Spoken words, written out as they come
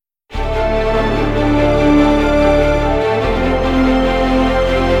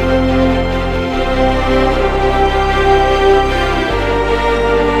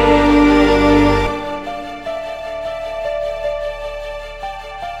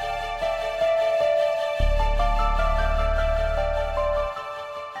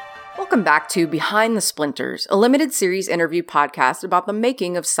Welcome back to Behind the Splinters, a limited series interview podcast about the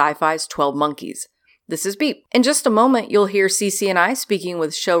making of sci-fi's 12 Monkeys. This is Beep. In just a moment, you'll hear Cece and I speaking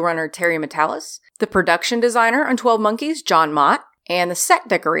with showrunner Terry Matalas, the production designer on 12 Monkeys, John Mott, and the set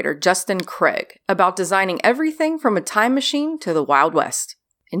decorator, Justin Craig, about designing everything from a time machine to the Wild West.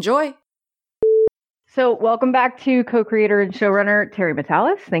 Enjoy! So, welcome back to co-creator and showrunner Terry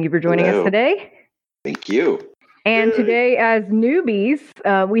Matalas. Thank you for joining us today. Thank you. And today, as newbies,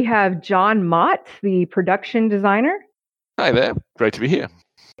 we have John Mott, the production designer. Hi there. Great to be here.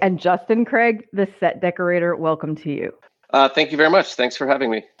 And Justin Craig, the set decorator. Welcome to you. Thank you very much. Thanks for having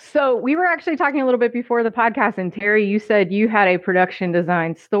me. So we were actually talking a little bit before the podcast, and Terry, you said you had a production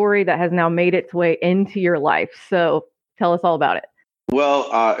design story that has now made its way into your life. So tell us all about it.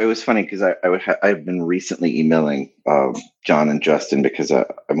 Well, it was funny because I've been recently emailing John and Justin because I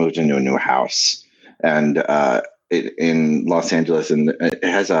moved into a new house and in Los Angeles, and it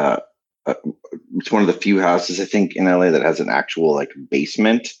has it's one of the few houses I think in LA that has an actual like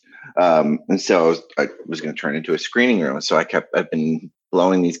basement. And so I was going to turn it into a screening room. So I've been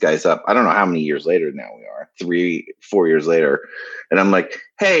blowing these guys up. I don't know how many years later now we are, 3-4 years later. And I'm like,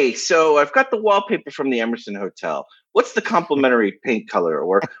 hey, so I've got the wallpaper from the Emerson Hotel. What's the complimentary paint color?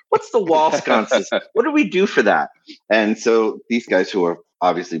 Or what's the wall sconces? What do we do for that? And so these guys who have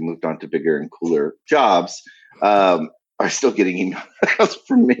obviously moved on to bigger and cooler jobs are still getting emails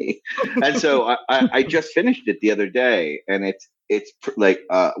from me. And so I just finished it the other day, and it's like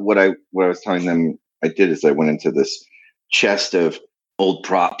what I was telling them I did is I went into this chest of old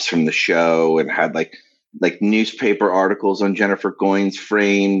props from the show and had like newspaper articles on Jennifer Goines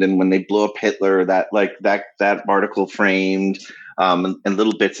framed, and when they blew up Hitler, that article framed, and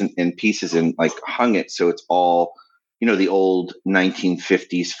little bits and pieces, and like hung it so it's all, you know, the old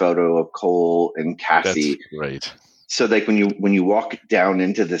 1950s photo of Cole and Cassie. That's great. So like when you walk down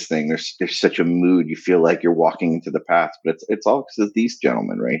into this thing, there's such a mood. You feel like you're walking into the past, but it's all because of these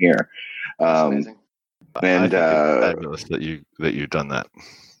gentlemen right here. Amazing. And fabulous that you've done that.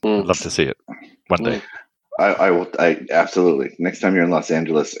 I'd love to see it one day. I will. I absolutely. Next time you're in Los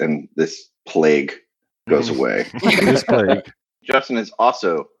Angeles and this plague goes away. This plague. Justin is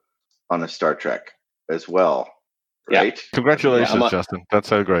also on a Star Trek as well. Right. Yeah. Congratulations, Justin. That's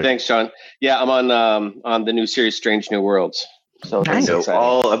so great. Thanks, John. Yeah, I'm on the new series Strange New Worlds. So I know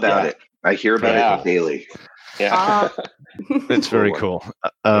all about it. I hear about it daily. Yeah. It's very cool.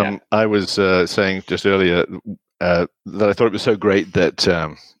 I was saying just earlier that I thought it was so great that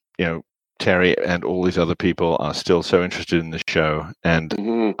Terry and all these other people are still so interested in the show.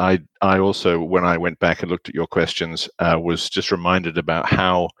 And I also, when I went back and looked at your questions, was just reminded about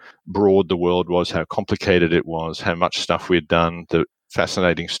how broad the world was, how complicated it was, how much stuff we had done, the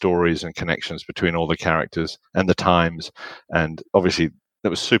fascinating stories and connections between all the characters and the times. And obviously, that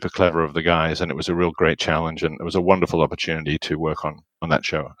was super clever of the guys, and it was a real great challenge, and it was a wonderful opportunity to work on that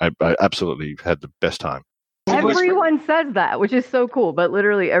show. I absolutely had the best time. Everyone says that, which is so cool, but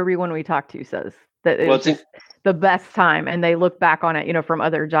literally everyone we talk to says that it's just the best time, and they look back on it, from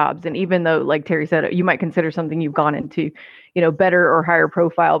other jobs. And even though, like Terry said, you might consider something you've gone into, better or higher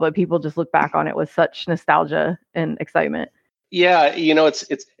profile, but people just look back on it with such nostalgia and excitement. Yeah,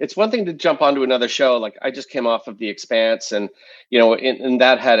 it's one thing to jump onto another show. Like I just came off of The Expanse, and and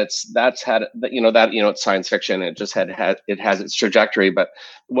it's science fiction. It just it has its trajectory. But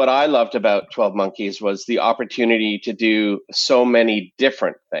what I loved about 12 Monkeys was the opportunity to do so many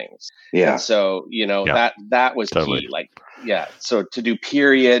different things. Yeah. And so that was totally key. Like so to do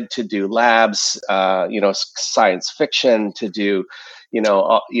period, to do labs, science fiction, to do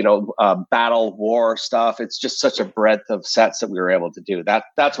battle war stuff. It's just such a breadth of sets that we were able to do.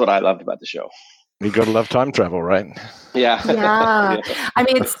 That's what I loved about the show. You got to love time travel, right? Yeah. Yeah. I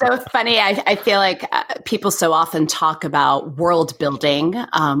mean, it's so funny. I feel like people so often talk about world building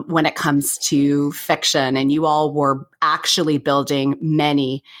when it comes to fiction, and you all were actually building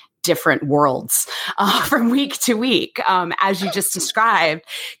many different worlds from week to week, as you just described.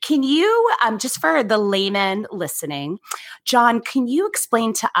 Can you, just for the layman listening, John, can you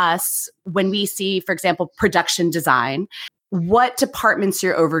explain to us when we see, for example, production design, what departments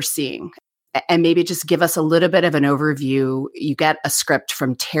you're overseeing? And maybe just give us a little bit of an overview. You get a script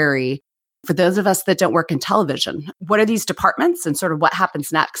from Terry. For those of us that don't work in television, what are these departments and sort of what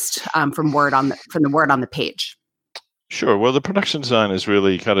happens next from the word on the page? Sure. Well, the production design is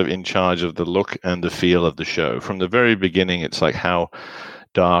really kind of in charge of the look and the feel of the show. From the very beginning, it's like how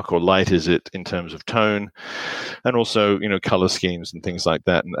dark or light is it in terms of tone, and also, color schemes and things like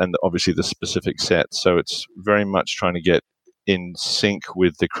that, and obviously the specific sets. So it's very much trying to get in sync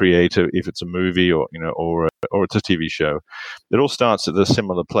with the creator, if it's a movie or or it's a TV show. It all starts at a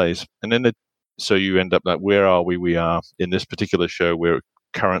similar place, and then so you end up like, where are we? We are in this particular show. We're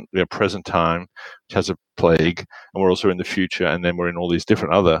currently a present time, which has a plague, and we're also in the future, and then we're in all these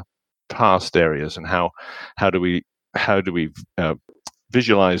different other past areas. And how do we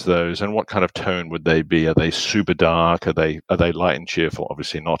visualize those, and what kind of tone would they be? Are they super dark? Are they light and cheerful?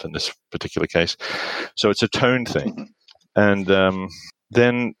 Obviously not in this particular case. So it's a tone thing, and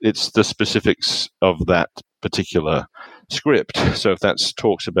then it's the specifics of that particular script. So if that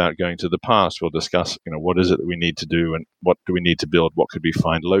talks about going to the past, we'll discuss, what is it that we need to do, and what do we need to build? What could we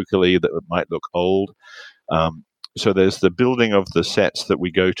find locally that might look old? So there's the building of the sets that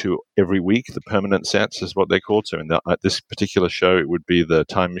we go to every week. The permanent sets is what they're called. So in this particular show, it would be the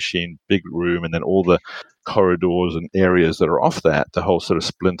time machine, big room, and then all the corridors and areas that are off that, the whole sort of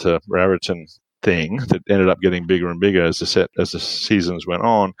Splinter Raritan thing that ended up getting bigger and bigger as the seasons went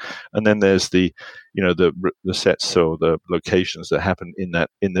on. And then there's the sets or the locations that happen in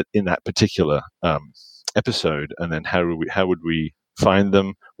that particular episode. And then how would we find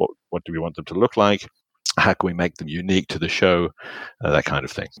them? What do we want them to look like? How can we make them unique to the show? That kind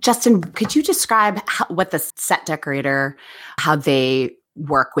of thing. Justin, could you describe what the set decorator, how they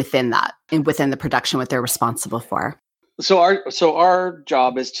work within that and within the production, what they're responsible for? So our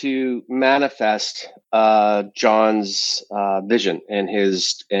job is to manifest John's vision and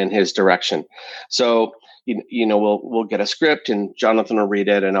his direction. So we'll get a script, and Jonathan will read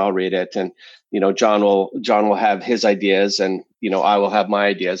it, and I'll read it, and John will have his ideas, and I will have my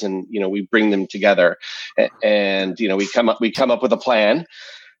ideas, and we bring them together, and we come up with a plan,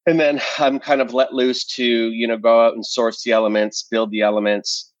 and then I'm kind of let loose to go out and source the elements, build the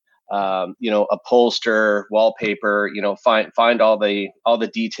elements. Upholster, wallpaper, find all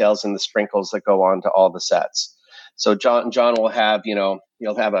the details and the sprinkles that go on to all the sets. So John will have,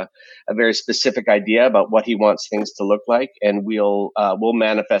 he'll have a very specific idea about what he wants things to look like, and we'll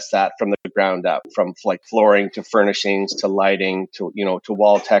manifest that from the ground up, from like flooring to furnishings to lighting to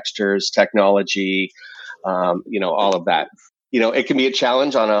wall textures, technology, all of that. It can be a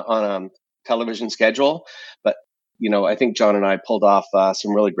challenge on a television schedule, but I think John and I pulled off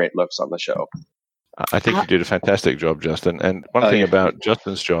some really great looks on the show. I think you did a fantastic job, Justin. And one thing about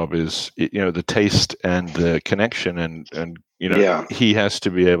Justin's job is, the taste and the connection, and he has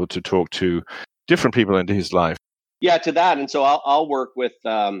to be able to talk to different people into his life. Yeah, to that. And so I'll work with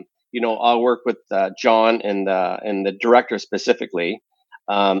John and the director specifically.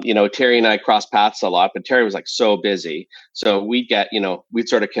 Terry and I cross paths a lot, but Terry was like so busy. So we'd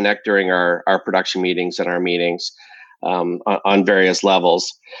sort of connect during our production meetings and our meetings on various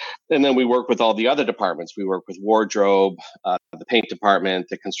levels. And then we work with all the other departments. We work with wardrobe, the paint department,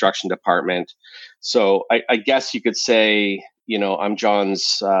 the construction department. So I guess you could say, I'm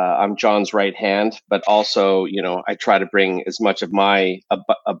John's right hand, but also, I try to bring as much of my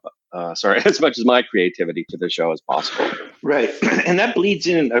creativity to the show as possible. Right. And that bleeds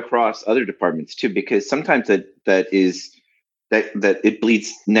in across other departments too, because sometimes that it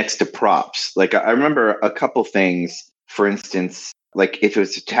bleeds next to props. Like I remember a couple things, for instance, like if it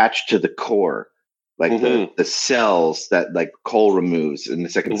was attached to the core, like the cells that like Cole removes in the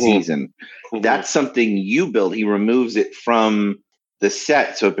second season, that's something you build. He removes it from the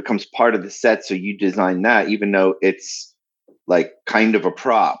set, so it becomes part of the set. So you design that, even though it's like kind of a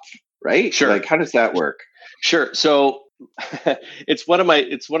prop, right? Sure. Like, how does that work? Sure. So it's one of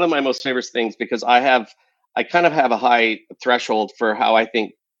my most favorite things, because I kind of have a high threshold for how I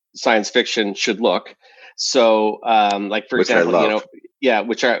think science fiction should look. So, like for example,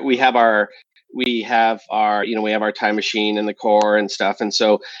 we have our time machine in the core and stuff, and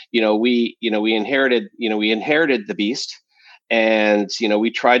so we inherited the beast, and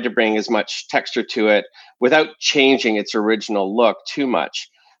we tried to bring as much texture to it without changing its original look too much.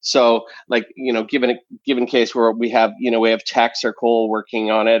 So, like, given case where we have Tex or Cole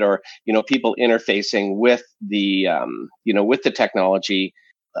working on it, or people interfacing with the with the technology,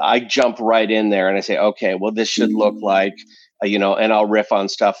 I jump right in there and I say, okay, well, this should look like, and I'll riff on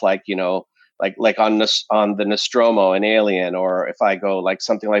stuff like like on the Nostromo and Alien, or if I go like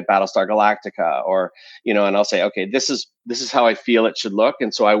something like Battlestar Galactica, or and I'll say, okay, this is how I feel it should look,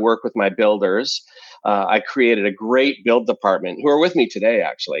 and so I work with my builders. I created a great build department who are with me today.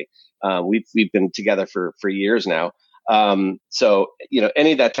 Actually, we've been together for years now. So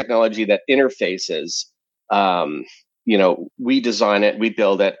any of that technology that interfaces, we design it, we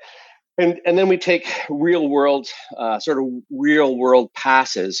build it. And then we take real world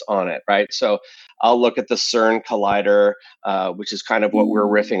passes on it, right? So I'll look at the CERN collider, which is kind of what we're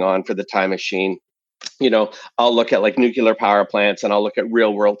riffing on for the time machine. I'll look at like nuclear power plants, and I'll look at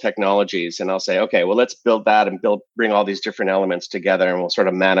real world technologies, and I'll say, okay, well, let's build that and bring all these different elements together, and we'll sort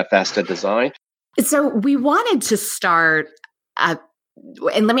of manifest a design. So we wanted to start and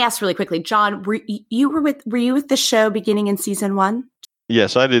let me ask really quickly, John, were you with the show beginning in season 1?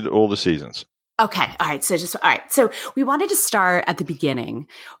 Yes, I did all the seasons. Okay. All right. So we wanted to start at the beginning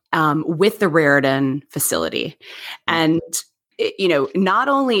with the Raritan facility. And, not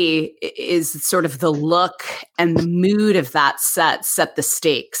only is sort of the look and the mood of that set the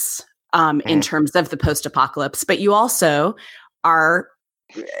stakes in terms of the post-apocalypse, but you also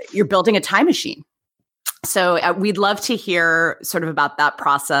you're building a time machine. So we'd love to hear sort of about that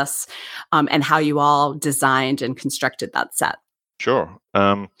process and how you all designed and constructed that set. Sure.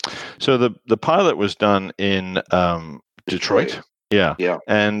 So the pilot was done in Detroit. Yeah.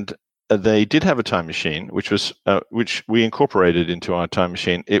 And they did have a time machine, which we incorporated into our time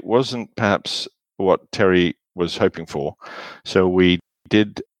machine. It wasn't perhaps what Terry was hoping for, so we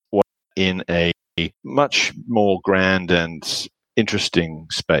did one in a much more grand and interesting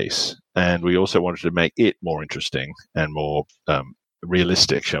space, and we also wanted to make it more interesting and more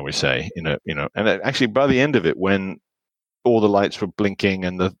realistic, shall we say? And actually, by the end of it, when all the lights were blinking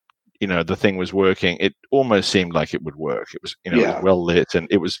and the thing was working, it almost seemed like it would work. It was, it was well lit, and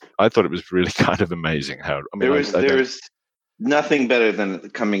I thought it was really kind of amazing how. There was nothing better than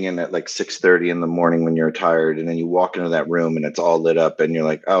coming in at like 6:30 in the morning when you're tired, and then you walk into that room and it's all lit up, and you're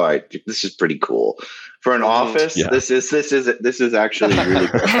like, "Oh, this is pretty cool." For an office, this is actually really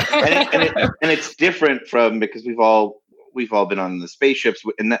cool, and it's different from, because we've all been on the spaceships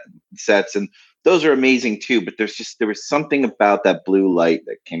and that sets, and those are amazing too. But there was something about that blue light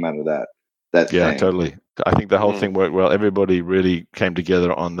that came out of that yeah, thing. Totally. I think the whole thing worked well. Everybody really came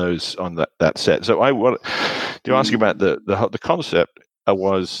together on that set. So to ask you about the concept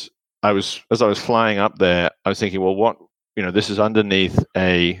was, as I was flying up there, I was thinking, well, this is underneath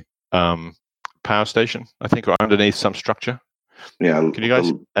a power station, I think, or underneath some structure. Yeah. Can you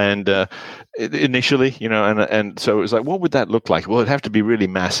guys? And initially, and so it was like, what would that look like? Well, it'd have to be really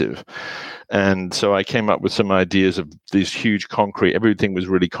massive. And so I came up with some ideas of these huge concrete. Everything was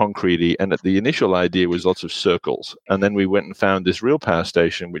really concretey, and the initial idea was lots of circles. And then we went and found this real power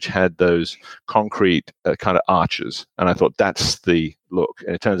station which had those concrete kind of arches. And I thought, that's the look.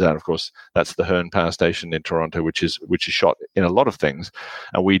 And it turns out, of course, that's the Hearn Power Station in Toronto, which is shot in a lot of things.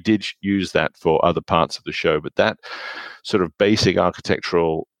 And we did use that for other parts of the show. But that sort of basic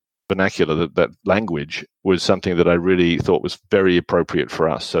architectural vernacular, that language, was something that I really thought was very appropriate for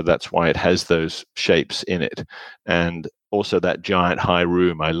us. So that's why it has those shapes in it. And also that giant high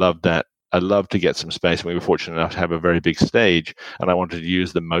room. I loved that. I loved to get some space. We were fortunate enough to have a very big stage, and I wanted to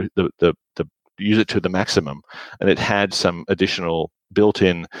use use it to the maximum. And it had some additional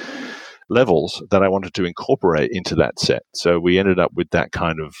built-in levels that I wanted to incorporate into that set. So we ended up with that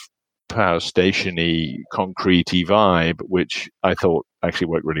kind of power station-y, concrete-y vibe, which I thought actually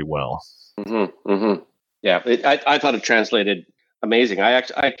worked really well. Yeah, I thought it translated amazing.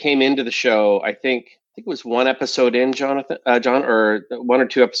 I came into the show, I think it was one episode in, John, or one or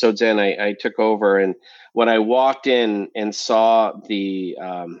two episodes in, I took over, and when I walked in and saw the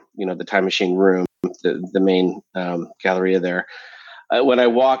the time machine room, the main galleria there, when I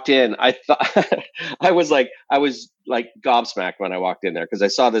walked in, I thought I was like gobsmacked when I walked in there, because I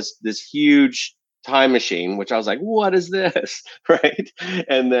saw this huge time machine, which I was like, what is this? Right.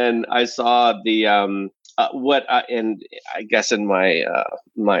 And then I saw the and I guess in my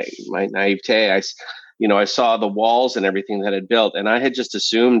my naivete, I saw the walls and everything that had built, and I had just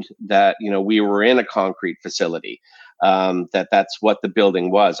assumed that we were in a concrete facility, that's what the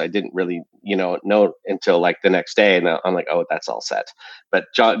building was. I didn't really know until like the next day, and I'm like, oh, that's all set. But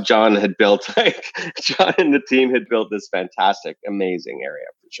John had built John and the team had built this fantastic, amazing area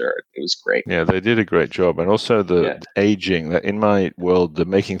for sure. It was great. Yeah, they did a great job. And also the aging, that in my world, the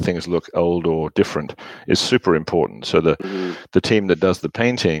making things look old or different is super important. So the team that does the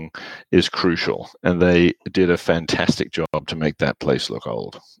painting is crucial, and they did a fantastic job to make that place look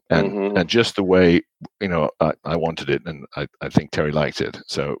old. And just the way I wanted it, and I think Terry liked it.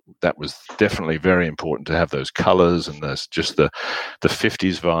 So that was definitely very important to have those colors, and there's just the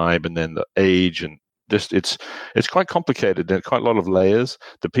 50s vibe, and then the age, and just it's quite complicated. There are quite a lot of layers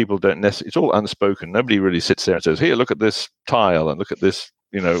that people don't necessarily. It's all unspoken. Nobody really sits there and says, "Here, look at this tile, and look at this,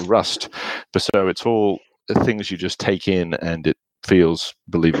 rust." But so it's all things you just take in, and it feels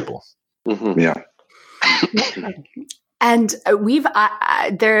believable. Yeah. And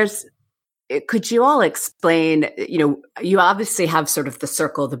could you all explain, you obviously have sort of the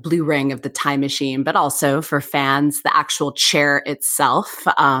circle, the blue ring of the time machine, but also for fans, the actual chair itself.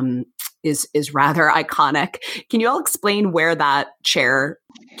 is rather iconic. Can you all explain where that chair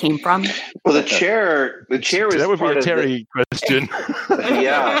came from? Well, the chair was that would be a Terry question.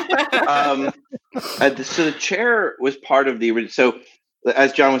 Yeah. So the chair was part of the original. So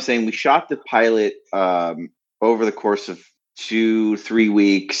as John was saying, we shot the pilot over the course of 2-3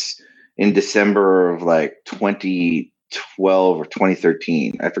 weeks in December of like 2012 or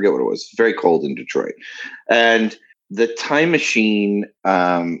 2013. I forget what it was. Very cold in Detroit. And the time machine,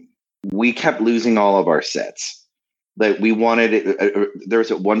 we kept losing all of our sets. Like we wanted it. There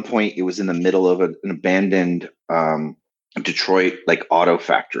was at one point, it was in the middle of an abandoned Detroit like auto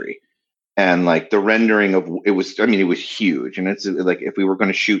factory. And like the rendering of it was huge. And it's like, if we were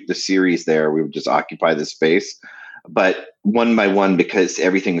going to shoot the series there, we would just occupy the space. But one by one, because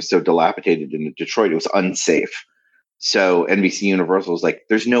everything was so dilapidated in Detroit, it was unsafe. So NBC Universal was like,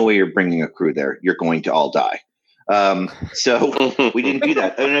 there's no way you're bringing a crew there. You're going to all die. So we didn't do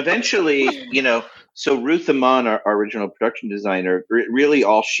that. And eventually, so Ruth Amon, our original production designer, really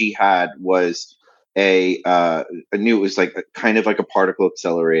all she had was I knew it was like kind of like a particle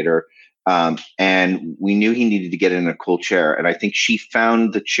accelerator. And we knew he needed to get in a cool chair. And I think she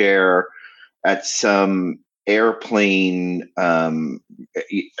found the chair at some airplane, aerospace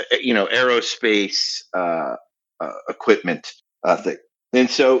equipment thing. And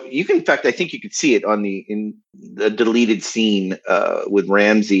so in fact, I think you could see it in the deleted scene with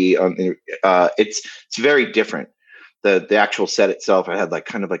Ramsey. It's very different. The actual set itself, it had like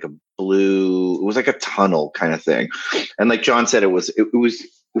kind of like a blue. It was like a tunnel kind of thing. And like John said, it was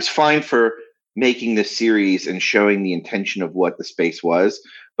fine for making the series and showing the intention of what the space was,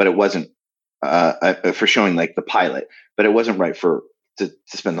 but it wasn't for showing like the pilot. But it wasn't right to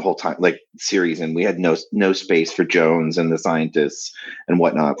spend the whole time like series, and we had no space for Jones and the scientists and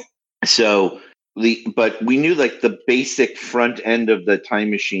whatnot. So but we knew like the basic front end of the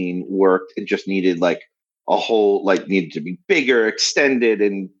time machine worked. It just needed like a whole needed to be bigger, extended,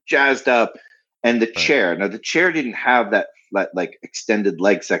 and jazzed up. And the chair. Now the chair didn't have that like extended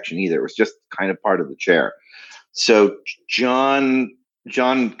leg section either. It was just kind of part of the chair. So John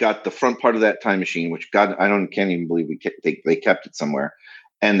got the front part of that time machine, which can't even believe they kept it somewhere,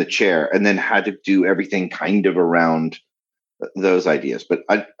 and the chair, and then had to do everything kind of around those ideas. But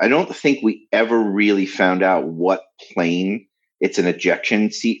I don't think we ever really found out what plane it's an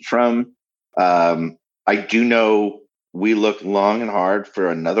ejection seat from. I do know we looked long and hard for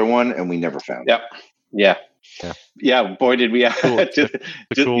another one, and we never found it. Yeah. Boy, did we! Cool. It's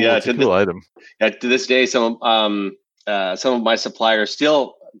a cool item. To this day, some of my suppliers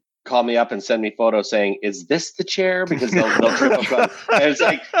still call me up and send me photos saying, "Is this the chair?" Because they'll trip up. And it's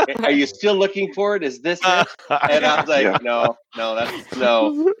like, "Are you still looking for it? Is this it?" And I was like, "No, that's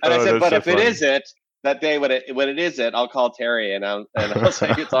no." And I said, "But if it isn't." That day when it is I'll call Terry and I'll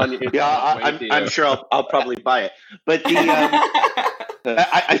say it's on you. Yeah, I'm sure I'll probably buy it. But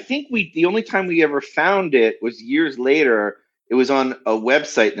I think the only time we ever found it was years later. It was on a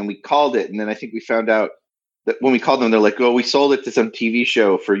website and we called it, and then I think we found out that when we called them, they're like, "Oh, we sold it to some TV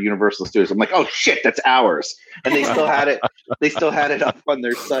show for Universal Studios." I'm like, "Oh shit, that's ours!" And they still had it. They still had it up on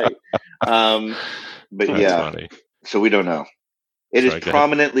their site. But that's funny. So we don't know. It is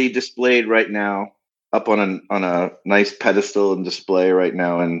prominently displayed right now. Up on a nice pedestal and display right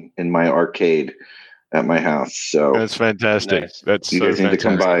now in my arcade at my house. So that's fantastic. Nice. That's you guys need to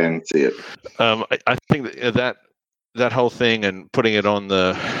come by and see it. I think that whole thing and putting it on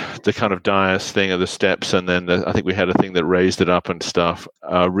the kind of dais thing of the steps, and then I think we had a thing that raised it up and stuff.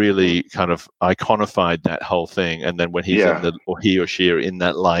 Really kind of iconified that whole thing. And then when he's or he or she are in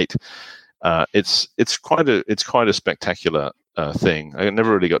that light, it's quite a spectacular thing. I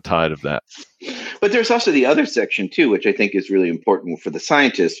never really got tired of that. But there's also the other section too, which I think is really important for the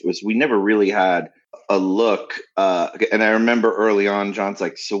scientists, was we never really had a look. And I remember early on, John's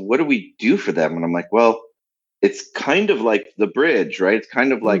like, "So what do we do for them?" And I'm like, "Well, it's kind of like the bridge, right? It's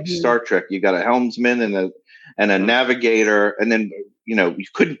kind of like Star Trek. You got a helmsman and a navigator, and then you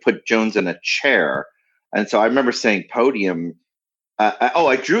couldn't put Jones in a chair." And so I remember saying podium.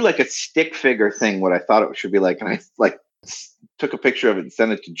 I drew like a stick figure thing, what I thought it should be like, and I like took a picture of it and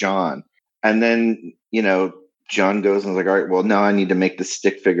sent it to John. And then, John goes and was like, "All right, well, now I need to make the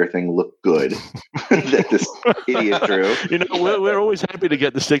stick figure thing look good." That this idiot drew. We're always happy to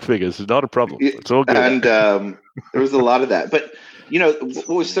get the stick figures. It's not a problem. It's all good. And there was a lot of that. But, what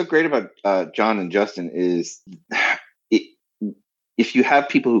was so great about John and Justin is if you have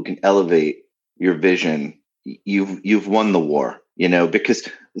people who can elevate your vision, you've won the war, because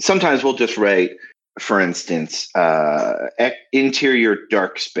sometimes we'll just write, for instance, interior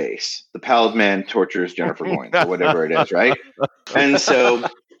dark space. The Pallid Man tortures Jennifer Goines, or whatever it is, right? And so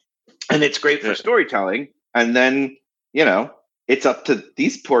and it's great for storytelling. And then, it's up to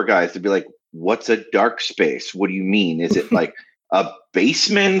these poor guys to be like, what's a dark space? What do you mean? Is it like a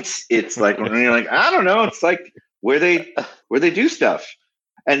basement? It's like, and you're like, I don't know. It's like where they do stuff.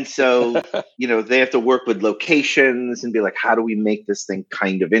 And so, they have to work with locations and be like, how do we make this thing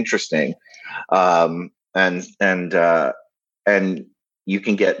kind of interesting? And you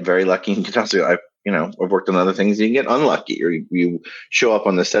can get very lucky. You can also, I've worked on other things. You can get unlucky, or you show up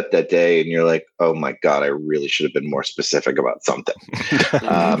on the set that day and you're like, oh my God, I really should have been more specific about something.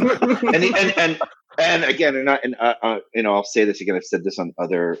 And again, I'll say this again. I've said this on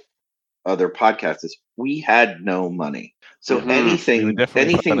other podcasts. Is we had no money, so anything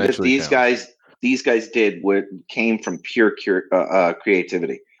that these guys did came from pure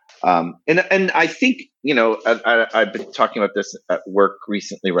creativity. And I think I've been talking about this at work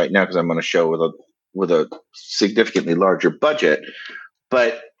recently right now because I'm on a show with a significantly larger budget,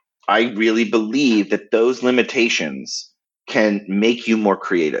 but I really believe that those limitations can make you more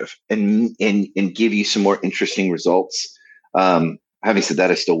creative and give you some more interesting results. Having said that,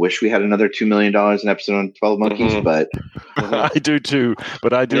 I still wish we had another $2 million an episode on 12 Monkeys, but I do too.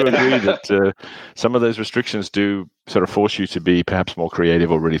 But I do agree that some of those restrictions do sort of force you to be perhaps more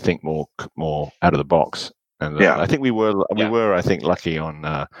creative or really think more out of the box. And I think we were I think lucky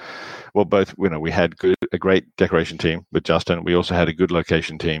on both. We had a great decoration team with Justin. We also had a good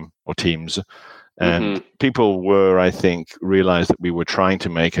location team or teams, and people were, I think, realized that we were trying to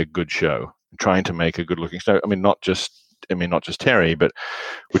make a good show, trying to make a good looking show. Not just Terry, but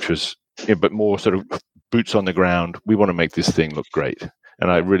but more sort of boots on the ground. We want to make this thing look great. And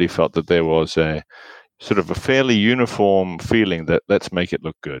I really felt that there was a sort of a fairly uniform feeling that let's make it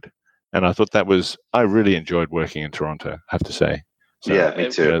look good. And I thought I really enjoyed working in Toronto, I have to say. So, yeah, me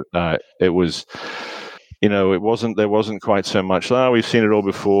too. It was, there wasn't quite so much, we've seen it all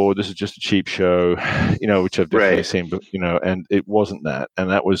before. This is just a cheap show, which I've definitely seen, but, and it wasn't that. And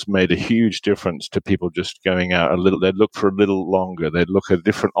that made a huge difference to people just going out a little. They'd look for a little longer. They'd look at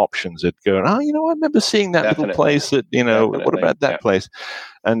different options. They'd go, I remember seeing that little place that, what about that place?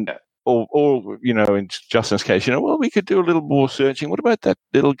 And, or, in Justin's case, we could do a little more searching. What about that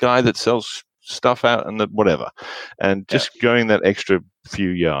little guy that sells stuff out and whatever, and just going that extra few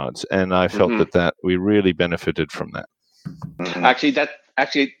yards. And I felt that we really benefited from that. Actually,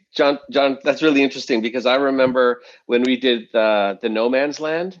 John, that's really interesting, because I remember when we did the No Man's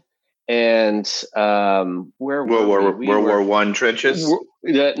Land, and where World War I trenches,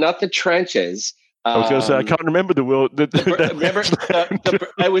 not the trenches. I was going to say I can't remember the world. Remember,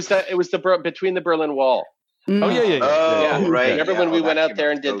 it was between the Berlin Wall. Oh yeah. Oh, right. Remember when we went out there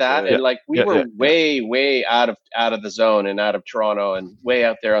and did that, and we were way out of the zone and out of Toronto and way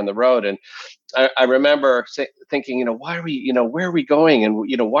out there on the road. And I remember thinking, why are we, where are we going, and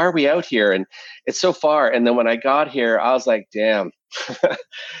why are we out here? And it's so far. And then when I got here, I was like, damn,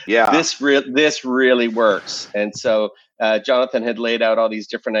 this really works. And so Jonathan had laid out all these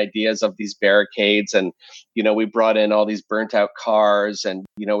different ideas of these barricades, and we brought in all these burnt out cars, and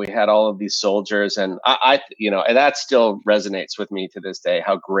we had all of these soldiers, and I and that still resonates with me to this day,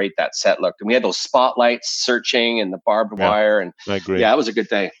 how great that set looked. And we had those spotlights searching and the barbed wire, and I agree. Yeah, it was a good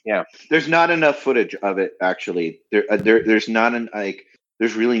day. Yeah, there's not enough footage of it actually. There's not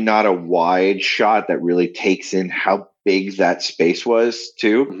there's really not a wide shot that really takes in how big that space was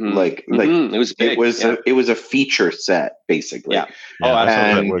too. It was big. It was a feature set basically. Yeah.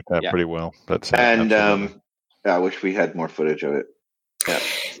 That worked out pretty well. I wish we had more footage of it.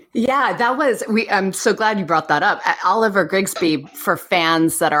 Yeah, I'm so glad you brought that up. Oliver Grigsby, for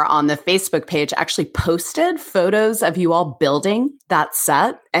fans that are on the Facebook page, actually posted photos of you all building that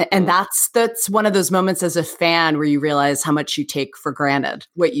set. And that's one of those moments as a fan where you realize how much you take for granted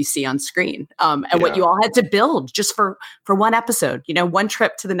what you see on screen, and what you all had to build just for one episode, one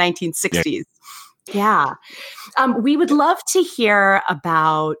trip to the 1960s. Yeah. We would love to hear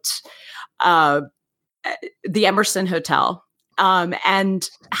about the Emerson Hotel. And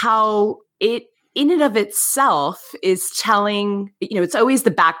how it in and of itself is telling, it's always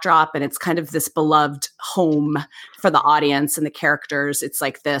the backdrop, and it's kind of this beloved home for the audience and the characters. It's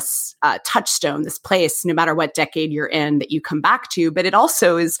like this touchstone, this place, no matter what decade you're in, that you come back to. But it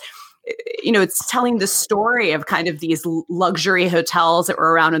also is, it's telling the story of kind of these luxury hotels that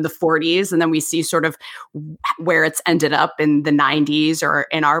were around in the 40s. And then we see sort of where it's ended up in the 90s or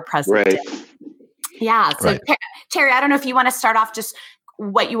in our present day. Yeah. So Terry, I don't know if you want to start off just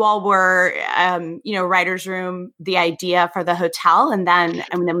what you all were, writer's room, the idea for the hotel, and then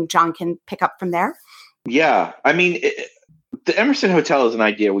John can pick up from there. Yeah. I mean, the Emerson Hotel is an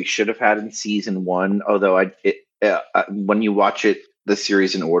idea we should have had in season 1, although when you watch it the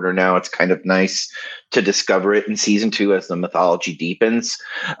series in order now. It's kind of nice to discover it in season 2 as the mythology deepens.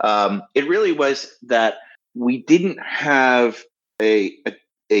 It really was that we didn't have a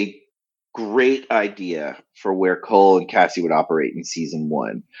great idea for where Cole and Cassie would operate in season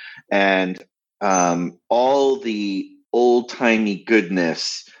 1. And all the old-timey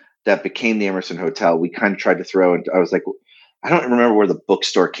goodness that became the Emerson Hotel, we kind of tried to throw into. I was like, I don't remember where the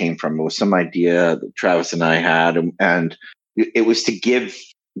bookstore came from. It was some idea that Travis and I had, and it was to give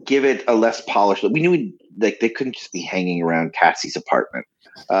it a less polished. We knew they couldn't just be hanging around Cassie's apartment.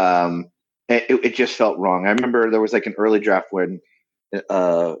 It just felt wrong. I remember there was like an early draft when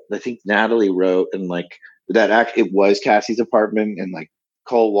I think Natalie wrote, and like that it was Cassie's apartment, and like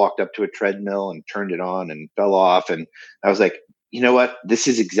Cole walked up to a treadmill and turned it on and fell off, and I was like, you know what? This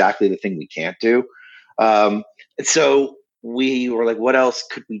is exactly the thing we can't do. And so we were like, what else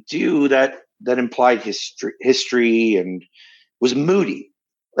could we do that implied history and was moody?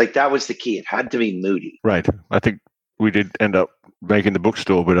 Like that was the key. It had to be moody. Right. I think we did end up making the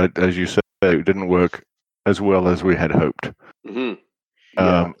bookstore, but as you said, it didn't work as well as we had hoped. Mm-hmm.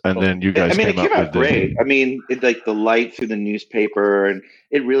 And then you guys it came out great. I mean, it, like the light through the newspaper, and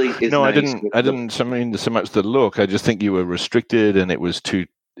it really is. No, nice. I didn't. I mean, so much the look. I just think you were restricted, and it was too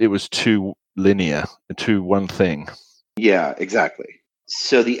linear, too one thing. Yeah, exactly.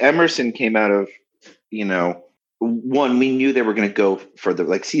 So the Emerson came out of, one, we knew they were going to go further.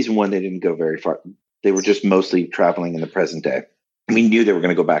 Like season 1, they didn't go very far. They were just mostly traveling in the present day. We knew they were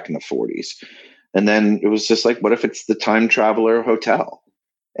going to go back in the 40s. And then it was just like, what if it's the Time Traveler Hotel?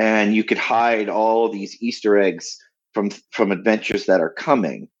 And you could hide all these Easter eggs from adventures that are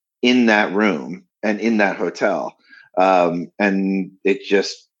coming in that room and in that hotel. And it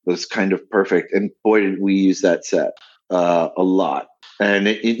just was kind of perfect. And boy, did we use that set a lot. And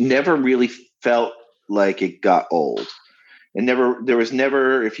it never really felt like it got old. There was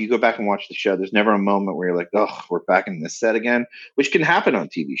never, if you go back and watch the show, there's never a moment where you're like, oh, we're back in this set again, which can happen on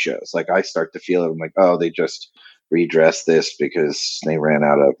TV shows. Like I start to feel it. I'm like, oh, they just redressed this because they ran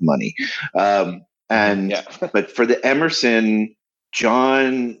out of money. But for the Emerson,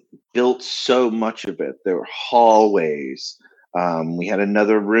 John built so much of it. There were hallways. We had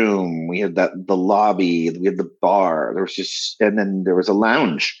another room. We had the lobby. We had the bar. And then there was a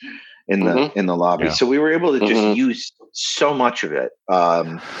lounge in the lobby. Yeah. So we were able to just use so much of it.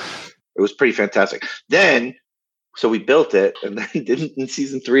 It was pretty fantastic. Then, so we built it, and then in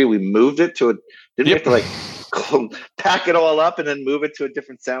season 3 we moved it to we have to like pack it all up and then move it to a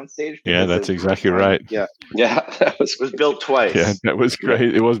different soundstage? Yeah, that's exactly right. Yeah, it was built twice. Yeah, that was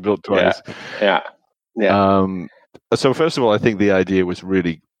great. It was built twice. Yeah. So first of all, I think the idea was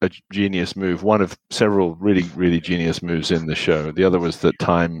really a genius move. One of several really, really genius moves in the show. The other was that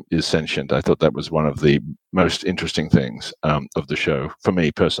time is sentient. I thought that was one of the most interesting things of the show for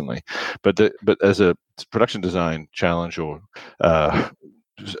me personally. But as a production design challenge or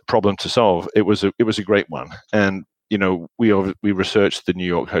problem to solve, it was a great one. And we researched the New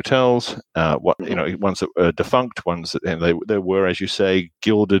York hotels, ones that were defunct, ones that they were, as you say,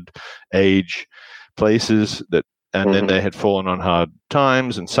 Gilded Age places that. And then they had fallen on hard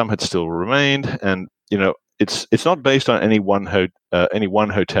times, and some had still remained. And it's not based on any one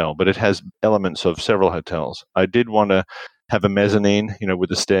hotel, but it has elements of several hotels. I did want to have a mezzanine, with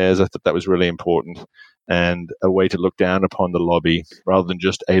the stairs. I thought that was really important, and a way to look down upon the lobby rather than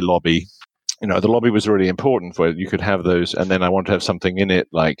just a lobby. The lobby was really important for it. You could have those, and then I wanted to have something in it.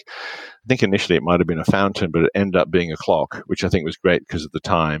 Like I think initially it might have been a fountain, but it ended up being a clock, which I think was great because of the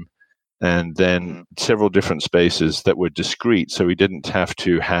time. And then several different spaces that were discrete, so we didn't have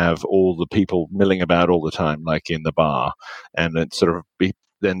to have all the people milling about all the time, like in the bar, and then sort of be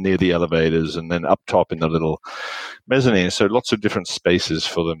then near the elevators, and then up top in the little mezzanine. So lots of different spaces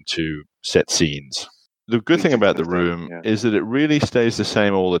for them to set scenes. The good thing about the room is that it really stays the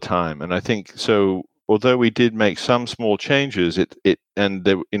same all the time, and I think so. Although we did make some small changes,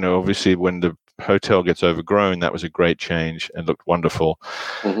 obviously when the hotel gets overgrown, that was a great change and looked wonderful.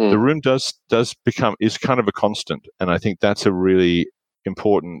 The room is kind of a constant, and I think that's a really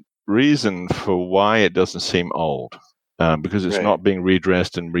important reason for why it doesn't seem old, because it's not being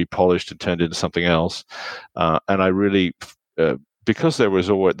redressed and repolished and turned into something else. And I really, because there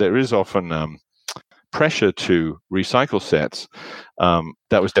is often pressure to recycle sets.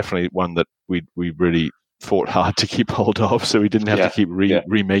 That was definitely one that we really fought hard to keep hold of, so we didn't have to keep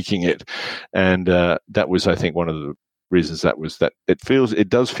remaking it. And that was, I think, one of the reasons that it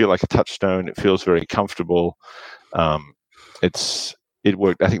does feel like a touchstone. It feels very comfortable. It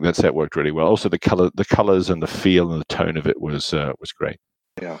worked. I think that set worked really well. Also, the colors and the feel and the tone of it was great.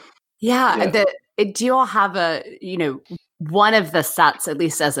 Yeah. Do you all have one of the sets, at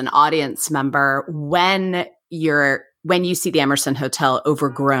least as an audience member, when you see the Emerson Hotel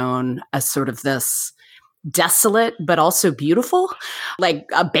overgrown as sort of this desolate but also beautiful, like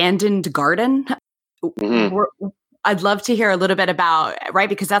abandoned garden. I'd love to hear a little bit about, right?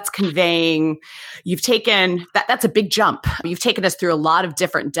 Because that's conveying, you've taken, that's a big jump. You've taken us through a lot of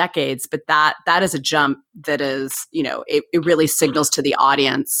different decades, but that is a jump that is, it really signals to the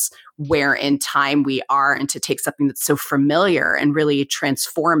audience where in time we are, and to take something that's so familiar and really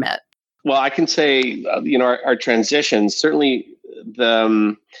transform it. Well, I can say, our transitions, certainly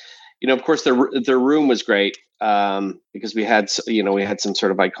of course the room was great because we had some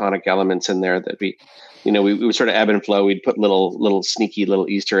sort of iconic elements in there that we would sort of ebb and flow. We'd put little sneaky little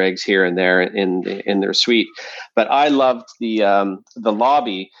Easter eggs here and there in their suite. But I loved the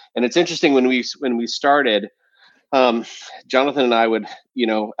lobby, and it's interesting when we started, Jonathan and I would,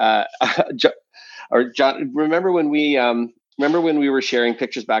 John, remember when we were sharing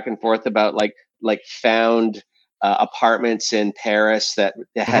pictures back and forth about like found apartments in Paris that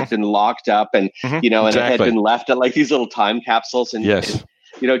had been locked up and and it had been left at like these little time capsules, and yes. And,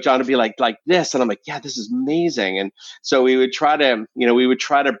 John would be like this, and I'm like, yeah, this is amazing. And so we would try to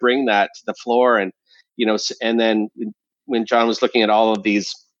bring that to the floor, and and then when John was looking at all of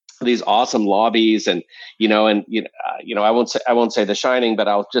these awesome lobbies, and I won't say The Shining, but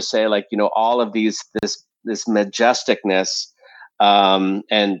I'll just say all of this majesticness. And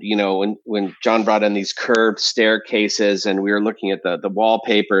when John brought in these curved staircases, and we were looking at the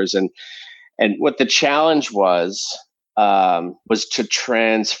wallpapers, and what the challenge was to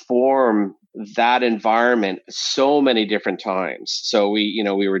transform that environment so many different times. So we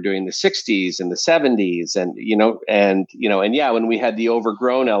were doing the 60s and the 70s, and when we had the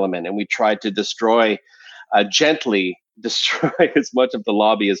overgrown element, and we tried to gently destroy as much of the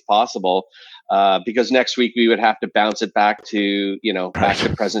lobby as possible. Because next week we would have to bounce it back to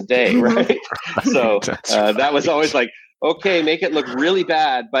present day, right? So that was always like, okay, make it look really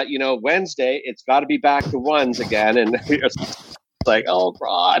bad, but Wednesday it's got to be back to ones again, and it's like, oh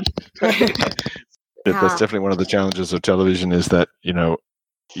God. That's definitely one of the challenges of television, is that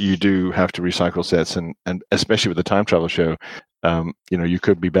you do have to recycle sets, and especially with the time travel show, you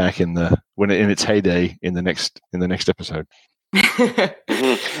could be back in its heyday in the next episode.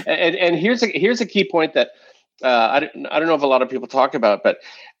 And here's a key point that I don't know if a lot of people talk about, but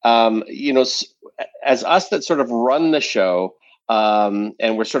as us that sort of run the show,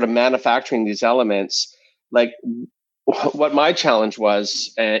 and we're sort of manufacturing these elements, like what my challenge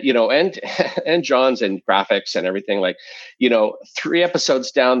was, and John's and graphics and everything, 3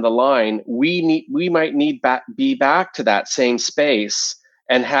 episodes down the line, we might need be back to that same space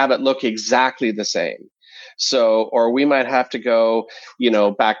and have it look exactly the same. So, or we might have to go,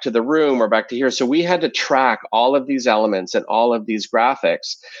 back to the room or back to here. So we had to track all of these elements and all of these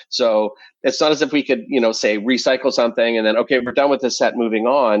graphics. So it's not as if we could, say recycle something and then, okay, we're done with this set, moving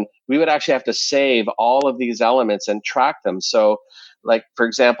on. We would actually have to save all of these elements and track them. So like, for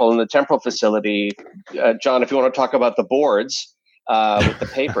example, in the temporal facility, John, if you want to talk about the boards, with the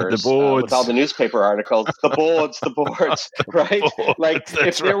papers, with all the newspaper articles, the boards, right? Like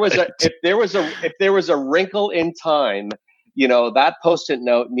if there was a wrinkle in time, that Post-it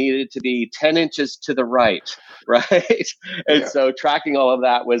note needed to be 10 inches to the right. And so tracking all of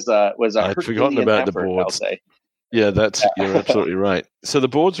that was a I'd forgotten about the boards. I'll say. Yeah, you're absolutely right. So the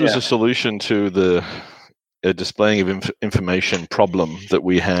boards was a solution to the displaying of information problem that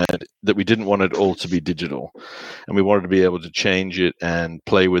we had, that we didn't want it all to be digital, and we wanted to be able to change it and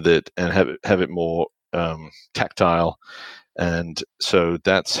play with it and have it more tactile. And so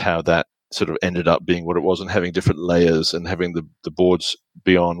that's how that sort of ended up being what it was, and having different layers and having the boards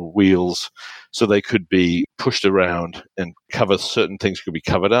be on wheels so they could be pushed around, and certain things could be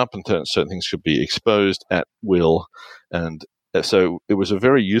covered up and certain things could be exposed at will. And so it was a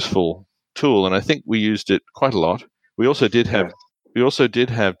very useful tool, and I think we used it quite a lot. We also did have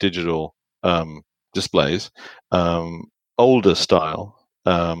digital displays, older style,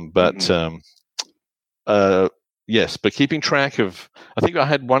 yes, but keeping track of. I think I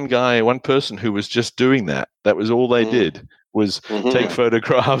had one person who was just doing that. That was all they did, was take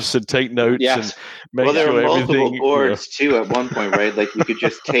photographs and take notes and make sure everything. Well, there were multiple boards too at one point, right? Like you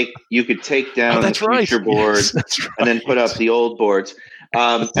could take down the future boards and then put up the old boards.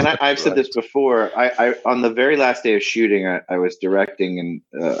 And I've said this before. I on the very last day of shooting, I was directing, and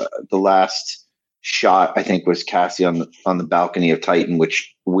the last shot I think was Cassie on the balcony of Titan,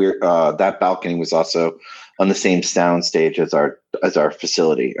 which that balcony was also on the same sound stage as our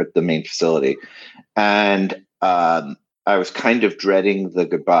facility, or the main facility, and I was kind of dreading the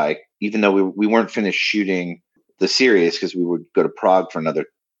goodbye, even though we weren't finished shooting the series, because we would go to Prague for another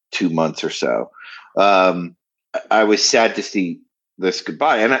 2 months or so, I was sad to see this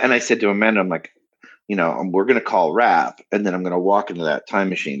goodbye. And I said to Amanda, I'm like, we're going to call wrap, and then I'm going to walk into that time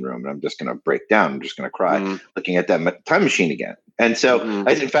machine room, and I'm just going to break down. I'm just going to cry looking at that time machine again. And so,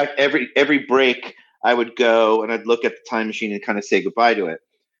 in fact, every break I would go and I'd look at the time machine and kind of say goodbye to it.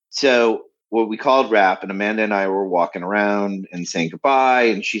 So we called wrap, and Amanda and I were walking around and saying goodbye,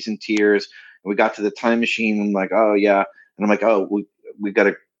 and she's in tears. And we got to the time machine, and I'm like, oh yeah. And I'm like, oh, we got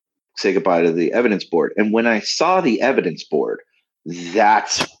to say goodbye to the evidence board. And when I saw the evidence board,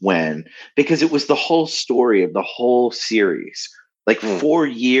 that's when, because it was the whole story of the whole series, like 4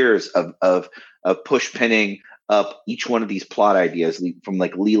 years of push pinning up each one of these plot ideas, from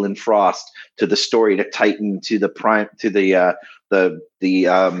like Leland Frost to the story to Titan to the prime to the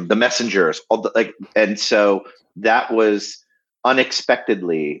messengers, and so that was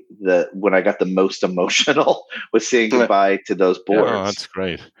unexpectedly when I got the most emotional was saying goodbye to those boards. Oh, that's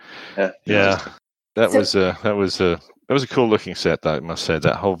great. That was a cool looking set. I must say,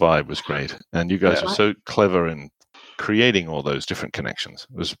 that whole vibe was great, and you guys were so clever in creating all those different connections.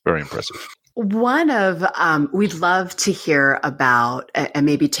 It was very impressive. One of, we'd love to hear about, and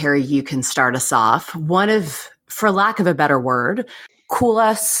maybe Terry, you can start us off. One of, for lack of a better word,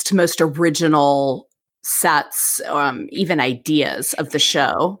 coolest, most original sets, even ideas of the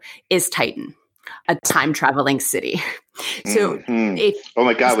show is Titan, a time traveling city. So, oh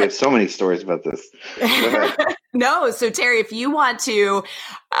my God, we have so many stories about this. No, so Terry, if you want to,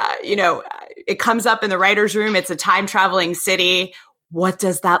 it comes up in the writer's room. It's a time traveling city. What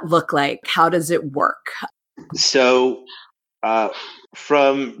does that look like? How does it work? So,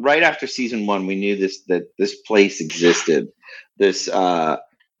 from right after season 1, we knew that this place existed. This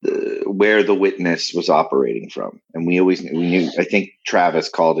where the Witness was operating from, and we knew. I think Travis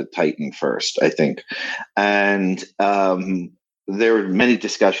called it Titan first, I think, and there were many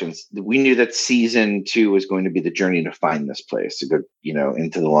discussions. We knew that season 2 was going to be the journey to find this place, to go,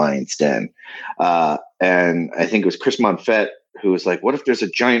 into the Lion's Den, and I think it was Chris Monfett who was like, "What if there's a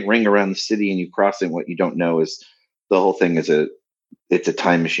giant ring around the city and you cross it? And what you don't know is the whole thing is it's a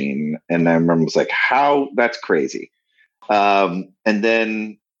time machine." And I remember, was like, "How? That's crazy." And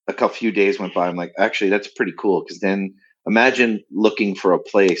then a few days went by. I'm like, actually, that's pretty cool, because then imagine looking for a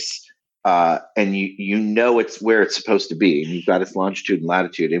place and it's where it's supposed to be, and you've got its longitude and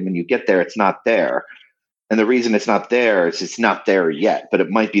latitude, and when you get there, it's not there. And the reason it's not there is it's not there yet, but it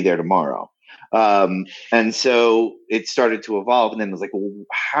might be there tomorrow. And so it started to evolve, and then it was like, well,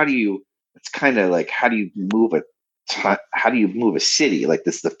 how do you move a city like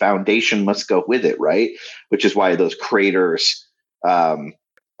this? The foundation must go with it, right? Which is why those craters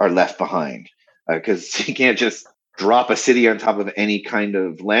are left behind, because you can't just drop a city on top of any kind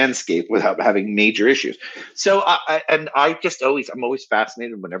of landscape without having major issues. So I'm always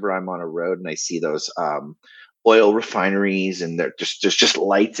fascinated whenever I'm on a road and I see those oil refineries, and there's just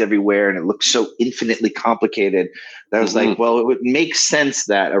lights everywhere, and it looks so infinitely complicated. That I was like, well, it would make sense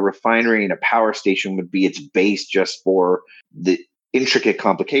that a refinery and a power station would be its base just for the intricate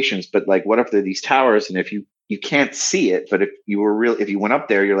complications. But like, what if there are these towers, and if you can't see it, but if you went up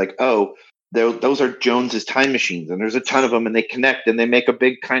there, you're like, oh, those are Jones's time machines, and there's a ton of them, and they connect, and they make a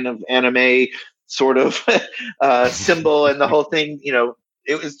big kind of anime sort of symbol, and the whole thing,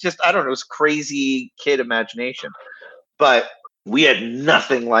 it was just, I don't know, it was crazy kid imagination. But we had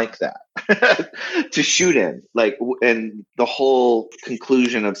nothing like that to shoot in. And the whole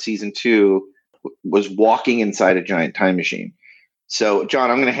conclusion of season 2 was walking inside a giant time machine. So, John,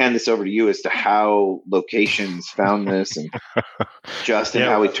 I'm going to hand this over to you as to how Locations found this, and Justin,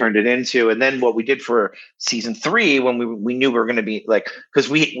 how we turned it into, and then what we did for season 3 when we knew we were going to be like, because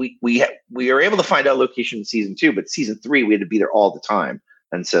we were able to find out location in season 2, but season 3 we had to be there all the time,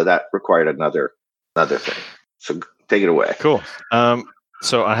 and so that required another thing. So take it away. Cool.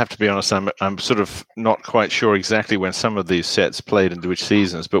 So I have to be honest, I'm sort of not quite sure exactly when some of these sets played into which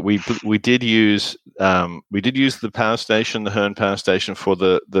seasons, but we did use the power station, the Hearn power station, for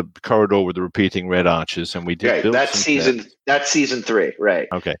the corridor with the repeating red arches, and we did build that's season 3, right?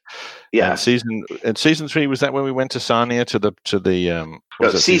 Okay, yeah. And season 3, was that when we went to Sarnia to the the end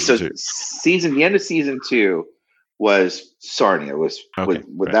of season 2 was Sarnia.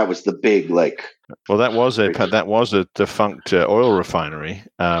 That was the big Well, that was a defunct oil refinery,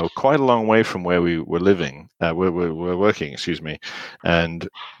 quite a long way from where we were living, where we were working, excuse me. And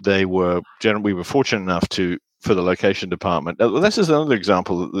we were fortunate enough for the location department. This is another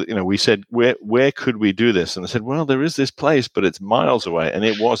example. We said, where could we do this? And they said, well, there is this place, but it's miles away, and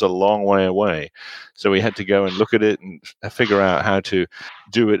it was a long way away. So we had to go and look at it and figure out how to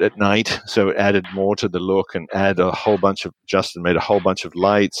do it at night. So it added more to the look, and Justin made a whole bunch of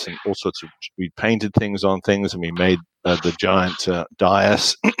lights and all sorts of. We painted things on things, and we made the giant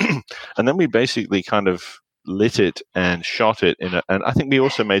dais, and then we basically kind of lit it and shot it and I think we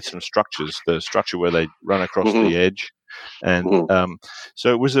also made some structures, the structure where they run across the edge, and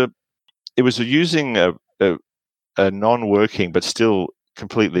so it was using a non-working but still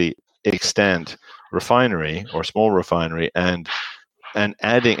completely extant refinery or small refinery and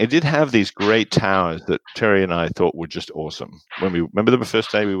adding. It did have these great towers that Terry and I thought were just awesome. When we remember the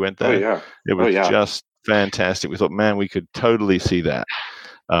first day we went there, it was just fantastic. We thought, man, we could totally see that.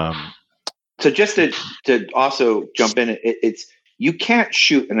 So just to also jump in, it's you can't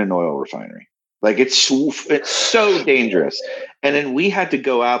shoot in an oil refinery. Like it's so dangerous. And then we had to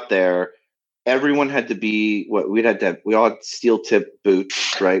go out there. Everyone had to be we all had steel tip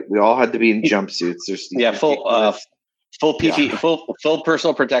boots, right? We all had to be in jumpsuits. Full PPE, full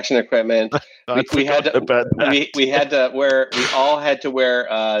personal protection equipment. We all had to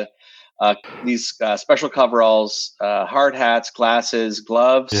wear these special coveralls, hard hats, glasses,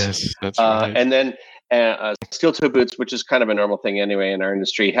 gloves. Yes, that's right. And then steel toe boots, which is kind of a normal thing anyway in our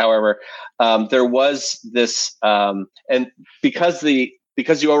industry. However, there was this, and because the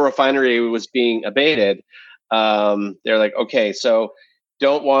oil refinery was being abated, they're like, okay, so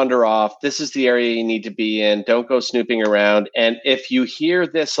don't wander off. This is the area you need to be in. Don't go snooping around. And if you hear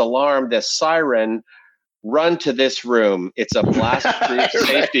this alarm, this siren, run to this room. It's a blast-proof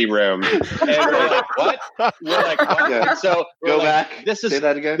safety room. And we're like, what? We're like, what? Yeah. So go back. Say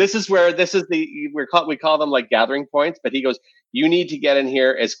that again. We call them like gathering points. But he goes, you need to get in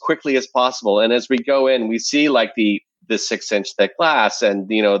here as quickly as possible. And as we go in, we see like the 6-inch thick glass and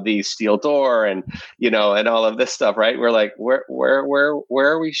the steel door and and all of this stuff, right? We're like, where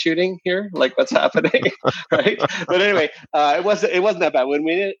are we shooting here? Like, what's happening? Right? But anyway, it wasn't that bad.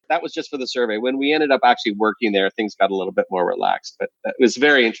 That was just for the survey. When we ended up actually working there, things got a little bit more relaxed, but it was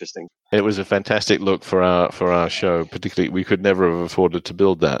very interesting. It was a fantastic look for our show. Particularly, we could never have afforded to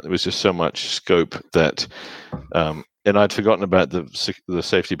build that. There was just so much scope that. And I'd forgotten about the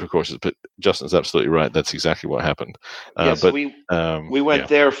safety precautions, but Justin's absolutely right. That's exactly what happened. We went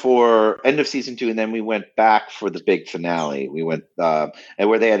there for end of season 2, and then we went back for the big finale. We went and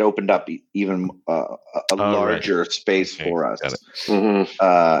where they had opened up even a larger space for us.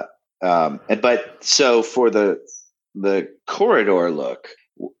 But so for the corridor look,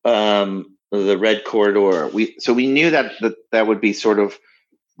 the red corridor, we knew that would be sort of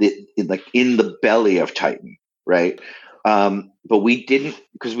like in the belly of Titan. Right. But we didn't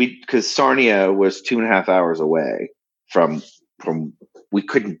because Sarnia was 2.5 hours away from we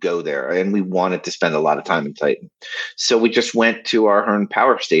couldn't go there, and we wanted to spend a lot of time in Titan. So we just went to our Hearn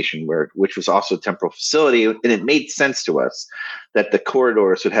power station which was also a temporal facility. And it made sense to us that the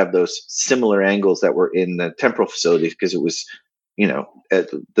corridors would have those similar angles that were in the temporal facilities because it was,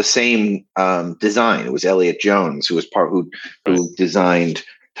 the same design. It was Elliott Jones who designed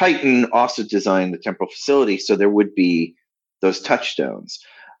Titan, also designed the temporal facility, so there would be those touchstones.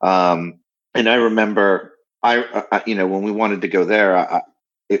 And I remember, when we wanted to go there,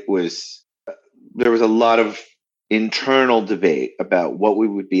 there was a lot of internal debate about what we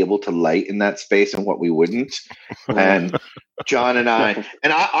would be able to light in that space and what we wouldn't. And John and I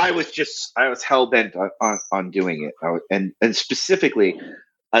was hell bent on doing it. And specifically,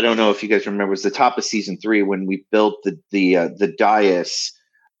 I don't know if you guys remember, it was the top of season 3 when we built the dais.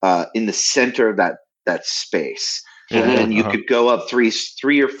 In the center of that space, and you could go up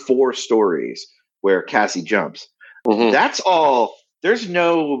three or four stories where Cassie jumps. That's all. There's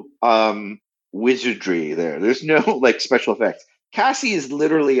no wizardry there. There's no like special effects. Cassie is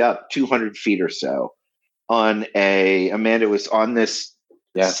literally up 200 feet or so on Amanda was on this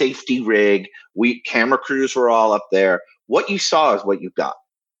safety rig. Camera crews were all up there. What you saw is what you got.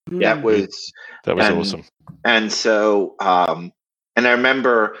 That was awesome. And so. And I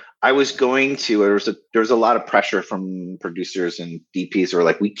remember I was going to. There was a lot of pressure from producers and DPs who were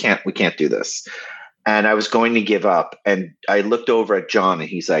like, "We can't do this," and I was going to give up. And I looked over at John, and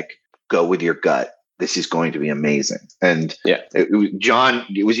he's like, "Go with your gut. This is going to be amazing." And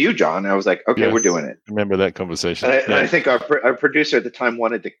it was you, John. I was like, "Okay, we're doing it." Remember that conversation? And I think our producer at the time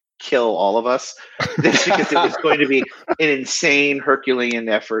wanted to kill all of us, just because it was going to be an insane Herculean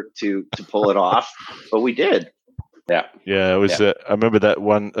effort to pull it off. But we did. Yeah, it was. I remember that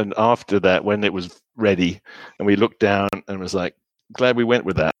one, and after that, when it was ready, and we looked down and was like, glad we went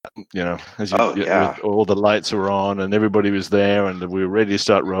with that. With all the lights were on and everybody was there, and we were ready to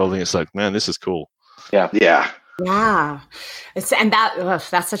start rolling. It's like, man, this is cool. Yeah. That's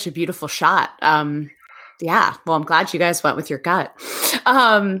such a beautiful shot. Yeah. Well, I'm glad you guys went with your gut.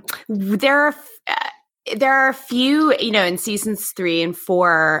 There are a few, in seasons 3 and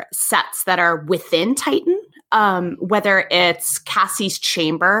 4 sets that are within Titan. Whether it's Cassie's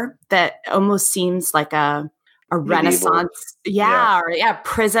chamber that almost seems like a Renaissance,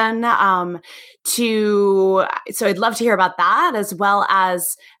 prison. So I'd love to hear about that, as well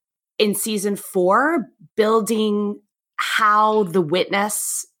as in season 4, building how the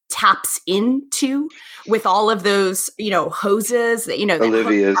Witness taps into with all of those, hoses.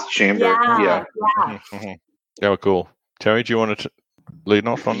 Olivia's chamber. Yeah. Yeah, cool. Terry, do you want to lead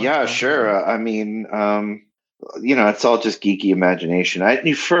off on that? Yeah, sure. I mean, it's all just geeky imagination.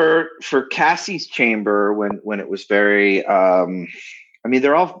 For Cassie's chamber, when it was very,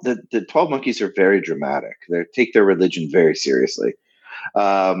 they're all the 12 Monkeys are very dramatic. They take their religion very seriously,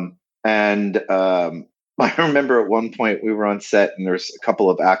 I remember at one point we were on set and there's a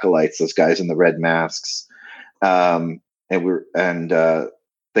couple of acolytes, those guys in the red masks, and the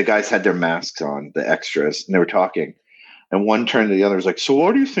guys had their masks on, the extras, and they were talking. And one turned to the other, was like, "So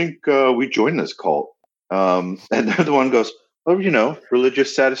why do you think we joined this cult?" And the other one goes, "Oh,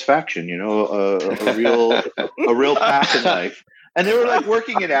 religious satisfaction. A real path in life." And they were like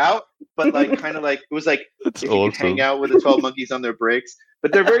working it out, but like kind of like it was like That's if you could hang out with the 12 Monkeys on their breaks.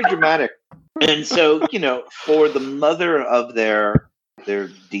 But they're very dramatic, and so for the mother of their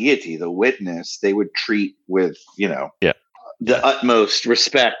deity, the Witness, they would treat with the utmost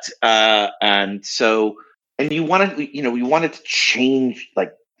respect, and we wanted to change,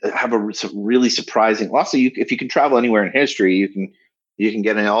 like have a really surprising. Also, if you can travel anywhere in history, you can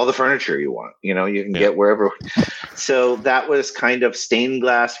get in all the furniture you want. You can get wherever. So that was kind of stained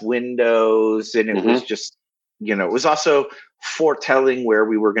glass windows, and it was just it was also foretelling where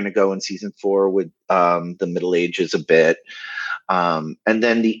we were going to go in season 4 with the Middle Ages a bit, and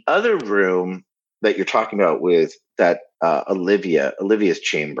then the other room that you're talking about with that Olivia's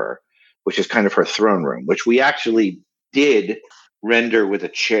chamber, which is kind of her throne room, which we actually did render with a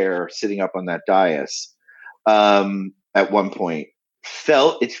chair sitting up on that dais at one point.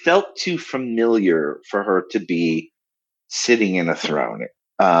 It felt too familiar for her to be sitting in a throne,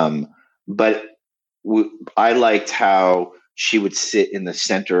 but I liked how she would sit in the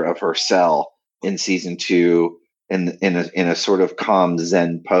center of her cell in season 2 in a sort of calm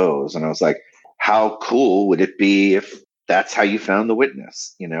Zen pose, and I was like, how cool would it be if that's how you found the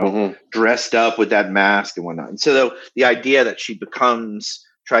Witness, dressed up with that mask and whatnot. And so the idea that she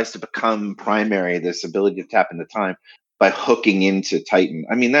tries to become primary, this ability to tap into time by hooking into Titan.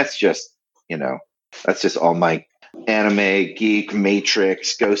 I mean, that's just all my anime geek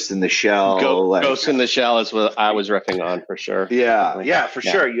Matrix, Ghost in the Shell. Ghost in the Shell is what I was riffing on for sure. Yeah, for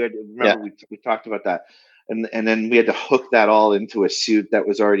sure. You had remember we talked about that, and then we had to hook that all into a suit that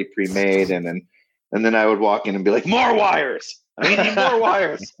was already pre-made, and then I would walk in and be like, more wires. I need more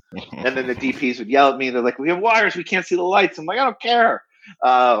wires. And then the DPs would yell at me. They're like, we have wires. We can't see the lights. I'm like, I don't care.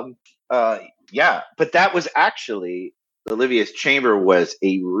 But that was actually, Olivia's chamber was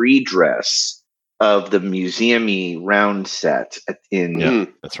a redress of the museum-y round set in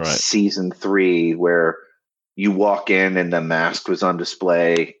that's right. season 3, where you walk in and the mask was on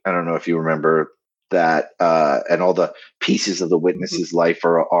display. I don't know if you remember that, and all the pieces of the Witness's life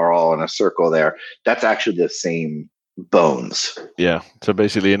are all in a circle there. That's actually the same bones. Yeah. So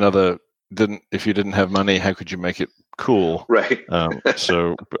basically if you didn't have money, how could you make it cool? Right.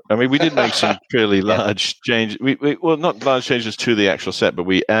 We did make some fairly large changes. Well, not large changes to the actual set, but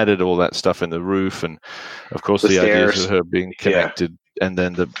we added all that stuff in the roof, and of course the ideas of her being connected, and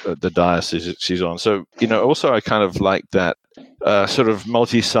then the diocese she's on. So also I kind of like that sort of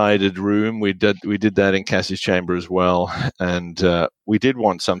multi-sided room. We did that in Cassie's chamber as well, and we did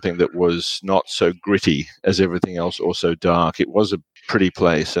want something that was not so gritty as everything else, or so dark. It was a pretty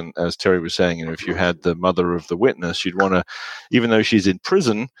place, and as Terry was saying, if you had the mother of the Witness, you'd want to, even though she's in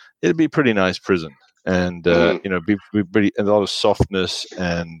prison, it'd be a pretty nice prison, and be pretty, a lot of softness.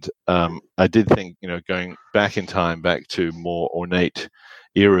 And I did think going back in time, back to more ornate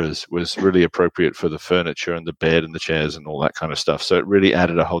eras, was really appropriate for the furniture and the bed and the chairs and all that kind of stuff. So it really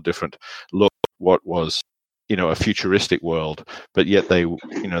added a whole different look. What was a futuristic world, but yet they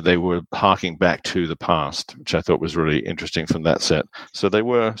were harking back to the past, which I thought was really interesting from that set. So they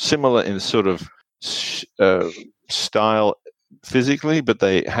were similar in sort of style physically, but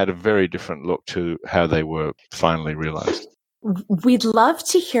they had a very different look to how they were finally realized. We'd love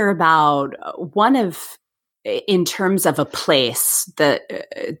to hear about in terms of a place that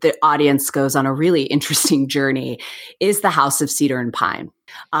the audience goes on a really interesting journey, is the House of Cedar and Pine.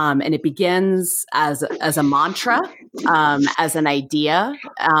 And it begins as a mantra, as an idea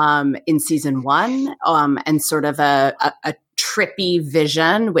in season 1, and sort of a trippy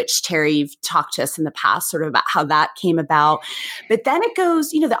vision, which Terry, you've talked to us in the past sort of about how that came about. But then it goes,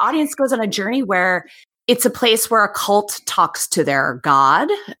 the audience goes on a journey where it's a place where a cult talks to their god.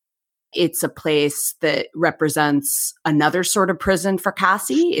 It's a place that represents another sort of prison for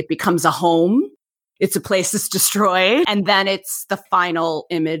Cassie. It becomes a home. It's a place that's destroyed. And then it's the final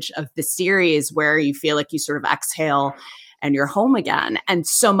image of the series where you feel like you sort of exhale and you're home again. And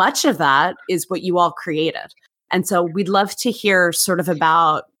so much of that is what you all created. And so we'd love to hear sort of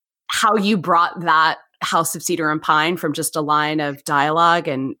about how you brought that House of Cedar and Pine from just a line of dialogue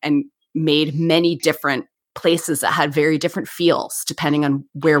and made many different places that had very different feels depending on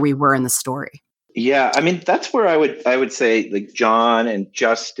where we were in the story. Yeah, I mean, that's where I would say like John and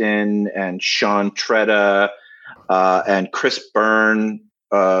Justin and Sean Tretta and Chris Byrne,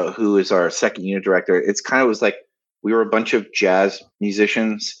 who is our second unit director. It's kind of was like we were a bunch of jazz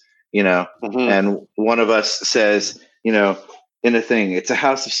musicians, and one of us says, in a thing, it's a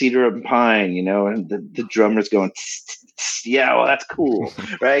House of Cedar and Pine, and the drummer's going, yeah, well, that's cool,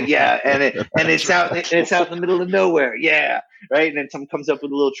 right? Yeah, and it's out in the middle of nowhere, yeah, right. And then someone comes up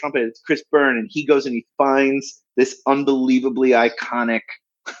with a little trumpet. It's Chris Byrne, and he goes and he finds this unbelievably iconic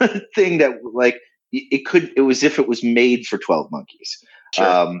thing that like it was if it was made for 12 Monkeys. Sure.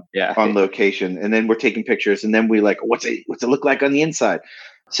 On location, and then we're taking pictures, and then we like, what's it look like on the inside?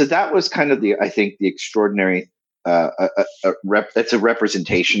 So that was kind of the extraordinary. That's a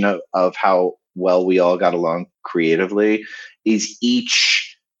representation of how well we all got along creatively. Is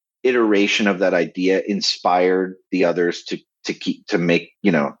each iteration of that idea inspired the others to make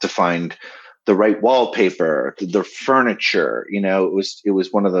to find the right wallpaper, the furniture. It was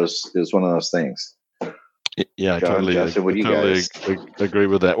one of those things. Yeah, John, I totally, Justin, what do you totally agree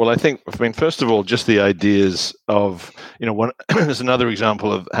with that. Well, I mean, first of all, just the ideas of, there's another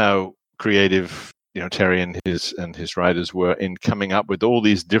example of how creative, Terry and his writers were in coming up with all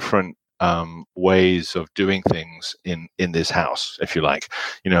these different ways of doing things in this house, if you like.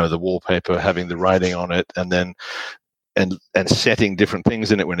 The wallpaper having the writing on it, and then and setting different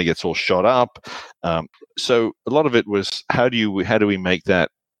things in it when it gets all shot up. So a lot of it was how do we make that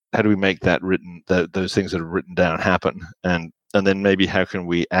written, those things that are written down happen, and then maybe how can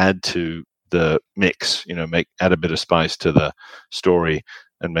we add to the mix, add a bit of spice to the story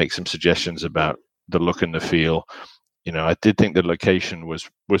and make some suggestions about the look and the feel. I did think the location was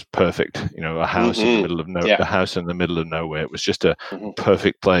perfect. A house in the middle of a house in the middle of nowhere. It was just a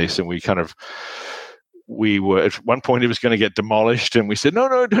perfect place, and we were at one point it was going to get demolished, and we said,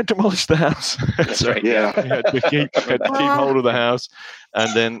 no, don't demolish the house. That's right. Yeah, we had to keep hold of the house,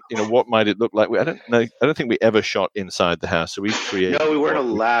 and then what might it look like? I don't think we ever shot inside the house, so we created. No, we weren't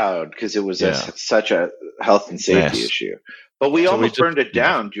allowed because it was such a health and safety issue. But we almost burned it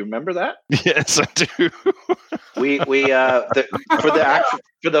down. Do you remember that? Yes, I do. we for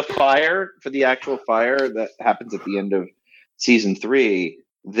the actual fire that happens at the end of season 3.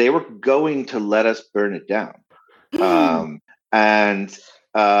 They were going to let us burn it down. And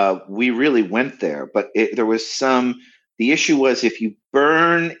we really went there. But there was the issue was if you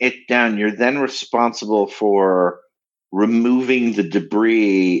burn it down, you're then responsible for removing the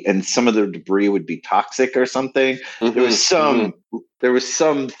debris, and some of the debris would be toxic or something. There was something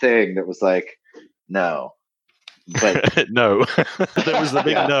that was like, no. But no, there was the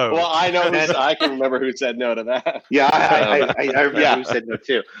big no. Well, I can remember who said no to that. Yeah, I remember who said no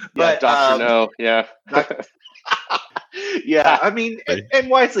too. But Dr. No, yeah. Yeah, I mean, and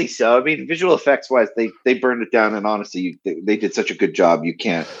wisely so. I mean, visual effects wise, they burned it down, and honestly, they did such a good job.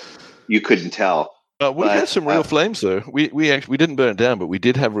 You couldn't tell. We had some real flames, though. We didn't burn it down, but we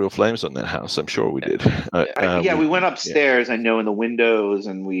did have real flames on that house. I'm sure we did. We went upstairs. I know in the windows,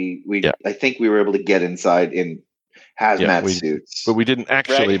 and I think we were able to get inside in hazmat suits. But we didn't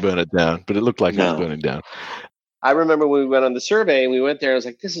actually burn it down. But it looked like it was burning down. I remember when we went on the survey, and we went there. I was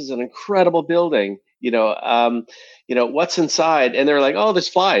like, "This is an incredible building." What's inside? And they're like, "Oh, there's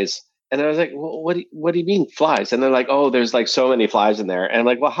flies." And I was like, well, what do you mean flies? And they're like, oh, there's like so many flies in there. And I'm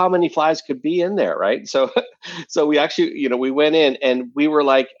like, well, how many flies could be in there, right? So we actually, we went in and we were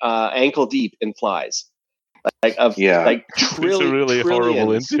like ankle deep in flies. like it's a really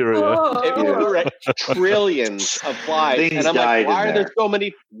horrible interior. Trillions of flies. Things and I'm like,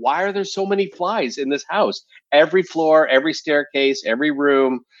 why are there so many flies in this house? Every floor, every staircase, every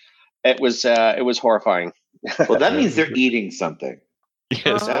room. It was horrifying. Well, that means they're eating something.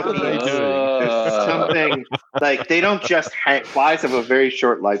 Yes, what are they doing? There's something like they don't just flies have a very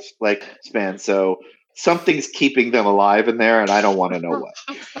short lifespan, so something's keeping them alive in there, and I don't want to know what.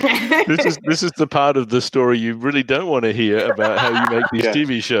 This is the part of the story you really don't want to hear about how you make these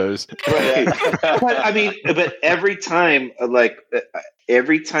TV shows. Right. But every time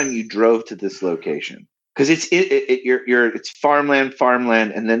you drove to this location, because it's farmland,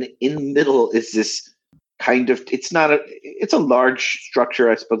 and then in the middle is this kind of it's a large structure,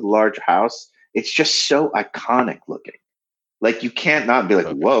 I suppose, a large house. It's just so iconic looking. Like you can't not be like,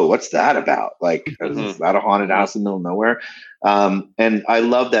 whoa, what's that about? Like, is that a haunted house in the middle of nowhere? And I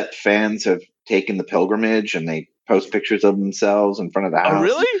love that fans have taken the pilgrimage and they post pictures of themselves in front of the house. Oh,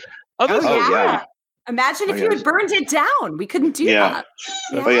 really? Oh, yeah. Imagine if you had burned it down. We couldn't do that.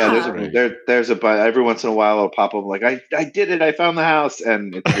 Yeah. Oh yeah, there's a every once in a while it'll pop up like I did it. I found the house,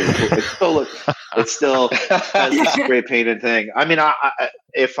 and it's really cool. It still has this spray painted thing. I mean, I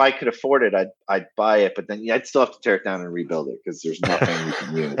if I could afford it, I'd buy it, but then I'd still have to tear it down and rebuild it because there's nothing you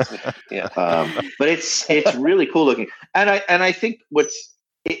can use. But it's really cool looking, and I think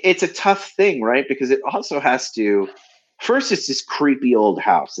it's a tough thing, right? Because it also has to. First, it's this creepy old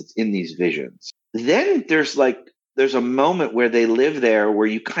house that's in these visions. Then there's a moment where they live there where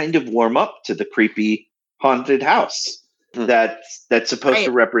you kind of warm up to the creepy haunted house that's supposed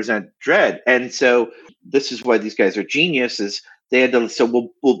to represent dread. And so this is why these guys are geniuses. They had to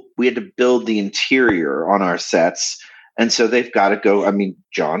we had to build the interior on our sets. And so they've got to go. I mean,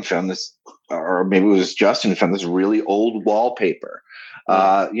 John found this, or maybe it was Justin, found this really old wallpaper.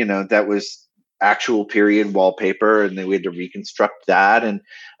 That was actual period wallpaper, and then we had to reconstruct that, and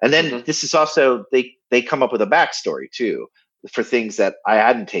then this is also they come up with a backstory too for things that I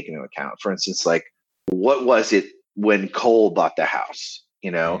hadn't taken into account. For instance, like what was it when Cole bought the house,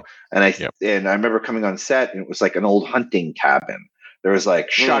 and I remember coming on set and it was like an old hunting cabin. There was like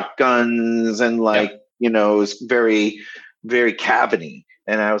shotguns and it was very, very cabiny,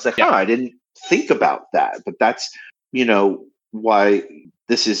 and I was like, I didn't think about that, but that's why.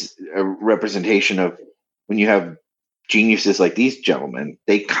 This is a representation of when you have geniuses like these gentlemen,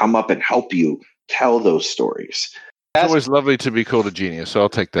 they come up and help you tell those stories. It's always lovely to be called a genius, so I'll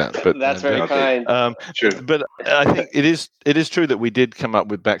take that. But that's very kind. Sure. But I think it is true that we did come up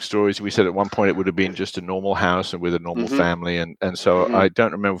with backstories. We said at one point it would have been just a normal house and with a normal family, and so I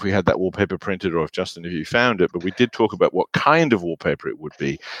don't remember if we had that wallpaper printed or if Justin, if you found it, but we did talk about what kind of wallpaper it would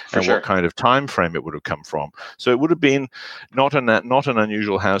be what kind of time frame it would have come from. So it would have been not an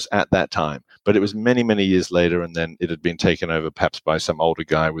unusual house at that time, but it was many, many years later, and then it had been taken over perhaps by some older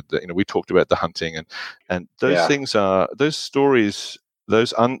guy with we talked about the hunting and those things. Those stories,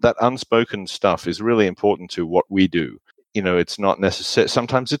 that unspoken stuff is really important to what we do. It's not necessary.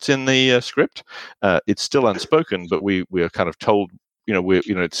 Sometimes it's in the script. It's still unspoken, but we are kind of told.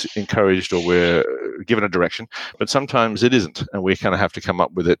 It's encouraged or we're given a direction. But sometimes it isn't, and we kind of have to come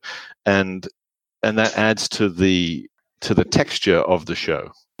up with it, and that adds to the texture of the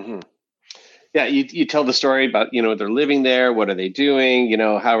show. Mm-hmm. Yeah, you tell the story about, they're living there. What are they doing?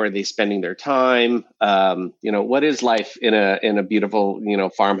 How are they spending their time? What is life in a beautiful,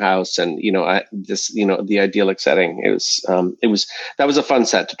 farmhouse and, the idyllic setting. That was a fun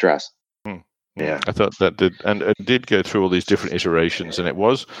set to dress. Yeah, I thought that did go through all these different iterations, and it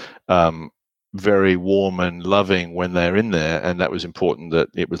was very warm and loving when they're in there, and that was important that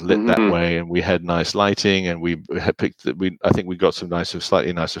it was lit that way, and we had nice lighting, and we had picked I think we got some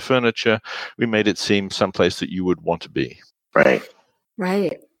slightly nicer furniture. We made it seem someplace that you would want to be. Right.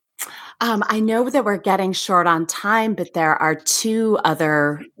 I know that we're getting short on time, but there are two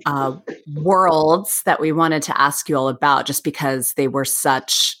other worlds that we wanted to ask you all about, just because they were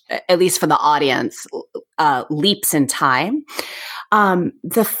such, at least for the audience, leaps in time.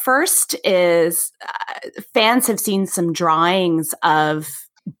 The first is fans have seen some drawings of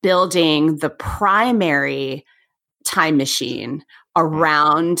building the primary time machine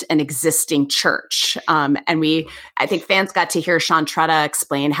around an existing church. And I think fans got to hear Sean Tretta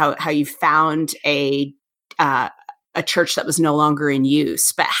explain how you found a church that was no longer in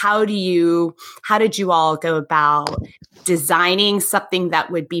use. But how did you all go about designing something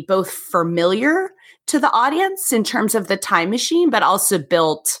that would be both familiar to the audience in terms of the time machine, but also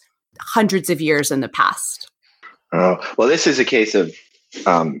built hundreds of years in the past? Oh, well, this is a case of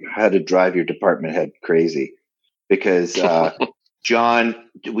how to drive your department head crazy, because John,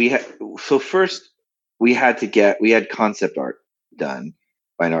 first we had concept art done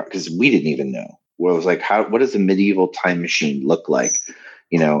by an art because we didn't even know. Where it was like, what does a medieval time machine look like?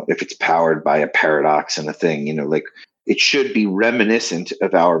 If it's powered by a paradox and a thing, like it should be reminiscent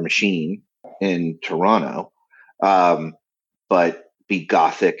of our machine in Toronto, but be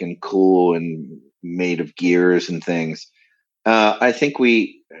gothic and cool and made of gears and things. I think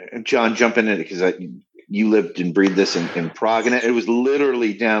John, jump in it because you lived and breathed this in Prague, and it was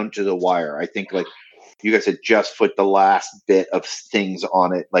literally down to the wire. I think like you guys had just put the last bit of things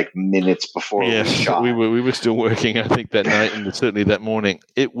on it like minutes before we shot. we were still working, I think, that night and certainly that morning.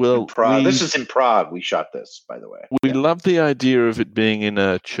 This is in Prague. We shot this, by the way. We loved the idea of it being in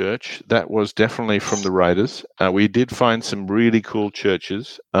a church. That was definitely from the writers. We did find some really cool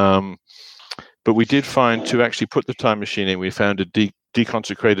churches, but we did find to actually put the time machine in. We found a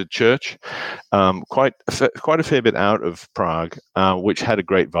deconsecrated church, quite a fair bit out of Prague, which had a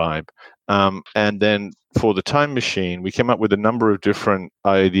great vibe. And then for the time machine, we came up with a number of different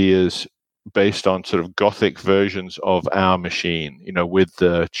ideas based on sort of Gothic versions of our machine, with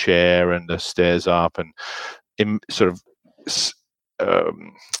the chair and the stairs up, and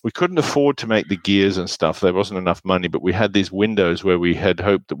we couldn't afford to make the gears and stuff. There wasn't enough money, but we had these windows where we had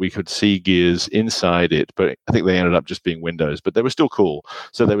hoped that we could see gears inside it, but I think they ended up just being windows, but they were still cool.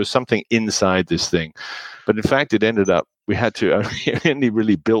 So there was something inside this thing. But in fact, it ended up, we had to only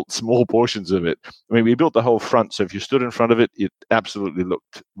really built small portions of it. I mean, we built the whole front, so if you stood in front of it, it absolutely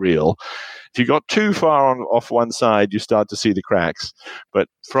looked real. If you got too far off one side, you start to see the cracks. But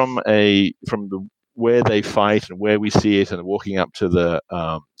from where they fight and where we see it, and walking up to the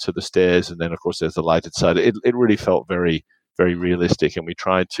stairs, and then of course there's the lighted side. It really felt very, very realistic, and we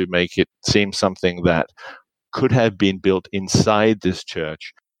tried to make it seem something that could have been built inside this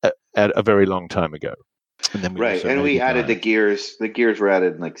church at a very long time time And then we added the gears. The gears were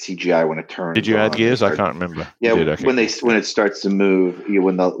added in like CGI when it turns. Did you add gears? I can't remember. Yeah, when it starts to move,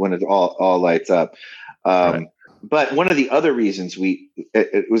 when it all lights up. Right. But one of the other reasons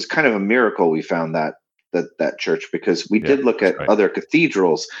it was kind of a miracle we found that church, because we did look at other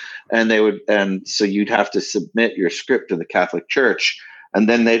cathedrals, and so you'd have to submit your script to the Catholic Church, and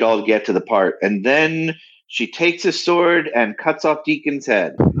then they'd all get to the part, and then she takes a sword and cuts off Deacon's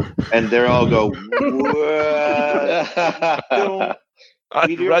head, and they're all go,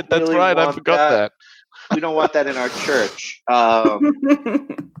 right, that's right. I forgot that. We don't want that in our church.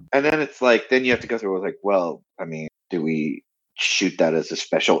 And then it's like, then you have to go through. Like, well, I mean, do we shoot that as a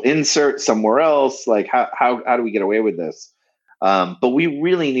special insert somewhere else? Like, how do we get away with this? But we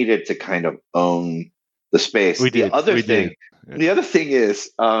really needed to kind of own the space. The other thing is,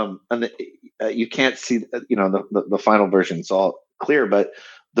 you can't see, the final version's all clear, but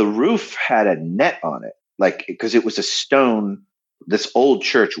the roof had a net on it, like, because it was a stone. This old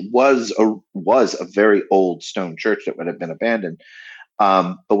church was a very old stone church that would have been abandoned.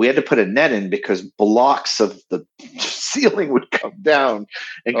 But we had to put a net in because blocks of the ceiling would come down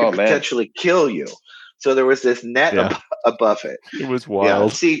and could potentially kill you. So there was this net above it. It was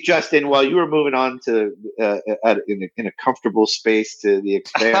wild. Yeah. See, Justin, while you were moving on to in a comfortable space to the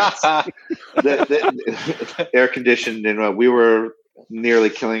Expanse, the air conditioned, and we were nearly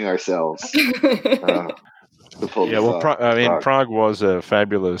killing ourselves. Prague was a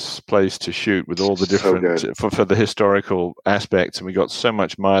fabulous place to shoot with all the different for the historical aspects, and we got so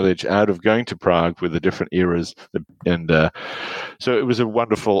much mileage out of going to Prague with the different eras, and so it was a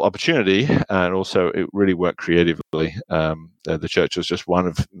wonderful opportunity, and also it really worked creatively. The church was just one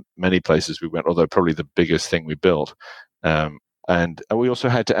of many places we went, although probably the biggest thing we built, and we also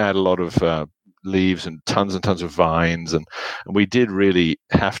had to add a lot of leaves and tons of vines, and we did really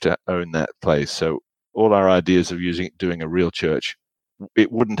have to own that place. So all our ideas of doing a real church,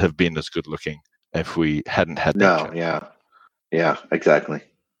 it wouldn't have been as good looking if we hadn't had that. Yeah, exactly.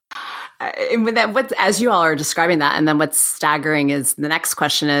 As you all are describing that, and then what's staggering is the next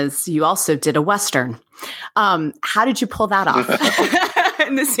question is, you also did a Western. How did you pull that off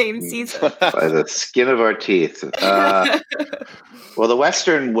in the same season? By the skin of our teeth. Well, the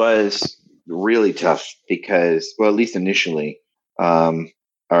Western was really tough because, well, at least initially,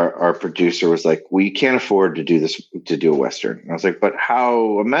 our producer was like, we can't afford to do a Western. And I was like, but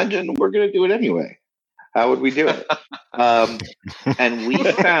how? Imagine we're going to do it anyway. How would we do it? And we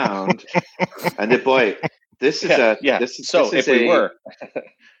found, and boy, this is we were.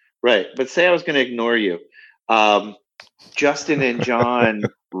 Right. But say I was going to ignore you. Justin and John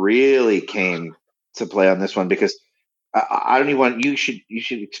really came to play on this one, because I don't even want, you should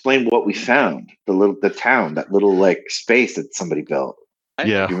explain what we found. The town, that little like space that somebody built.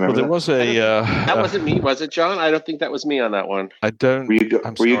 Well, there was that wasn't me, was it, John? I don't think that was me on that one. I don't. Were you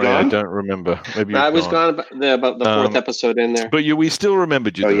gone? I don't remember. Maybe I was gone about the fourth episode in there. But we still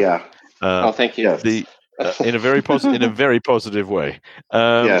remembered you. Oh, yeah. Thank you. Yes. In a very positive way.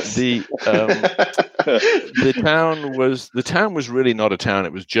 Yes. The town was really not a town.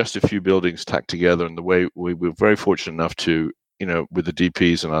 It was just a few buildings tacked together, and the way we were very fortunate enough to, with the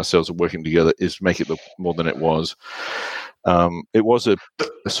DPs and ourselves working together, is make it look more than it was. It was a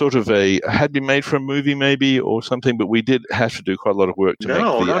sort of had been made for a movie maybe or something, but we did have to do quite a lot of work to make the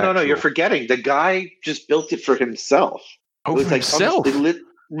actual... No. You're forgetting. The guy just built it for himself. Oh, for himself?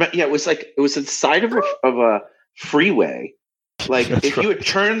 Yeah, it was the side of a freeway. Like if right. You would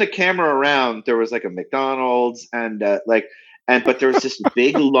turn the camera around, there was like a McDonald's and but there was this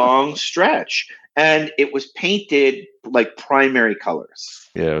big long stretch, and it was painted like primary colors.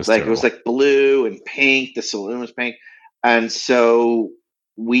 Yeah, it was like blue and pink. The saloon was pink. And so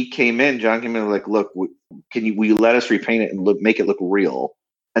we came in, John came in like, look, will you let us repaint it and make it look real?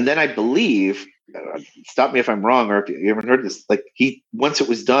 And then I believe, stop me if I'm wrong, or if you haven't heard this, like once it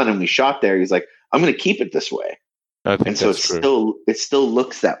was done and we shot there, he's like, I'm going to keep it this way. I think so it still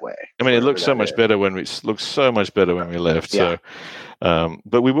looks that way. I mean, it looks so much better when we left. Yeah. So,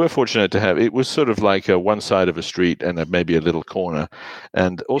 but we were fortunate to have, it was sort of like one side of a street and maybe a little corner.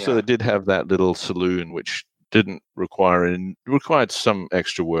 And also they did have that little saloon, which didn't required some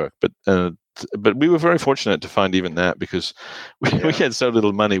extra work, but we were very fortunate to find even that, because we had so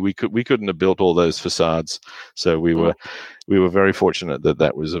little money, we couldn't have built all those facades. So we were very fortunate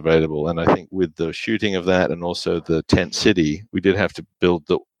that was available. And I think with the shooting of that and also the tent city, we did have to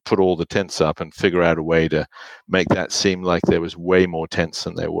put all the tents up and figure out a way to make that seem like there was way more tents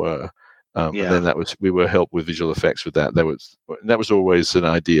than there were. And then we were helped with visual effects with that. That was always an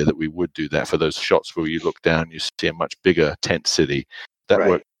idea that we would do that for those shots where you look down, you see a much bigger tent city. That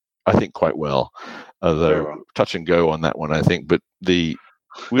worked, I think, quite well. Although touch and go on that one, I think. But that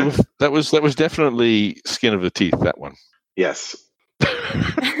was definitely skin of the teeth. That one. Yes. The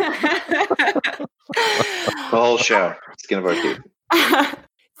whole show, skin of our teeth.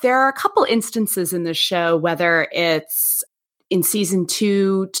 There are a couple instances in the show, whether it's in season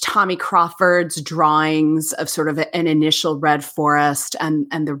 2, Tommy Crawford's drawings of sort of an initial red forest and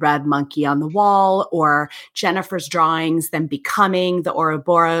the red monkey on the wall, or Jennifer's drawings then becoming the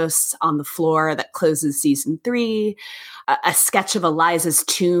Ouroboros on the floor that closes season 3, a sketch of Eliza's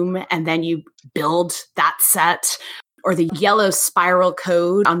tomb, and then you build that set, or the yellow spiral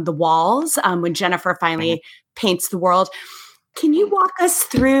code on the walls when Jennifer finally paints the world. Can you walk us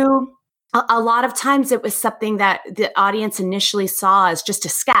through? A lot of times it was something that the audience initially saw as just a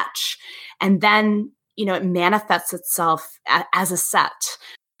sketch, and then, it manifests itself as a set.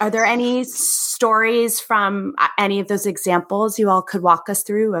 Are there any stories from any of those examples you all could walk us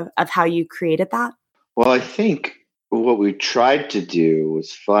through of how you created that? Well, I think what we tried to do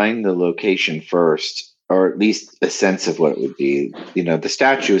was find the location first, or at least a sense of what it would be. The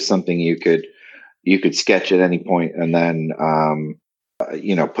statue is something you could sketch at any point, and then,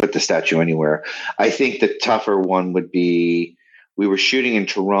 put the statue anywhere. I think the tougher one would be, we were shooting in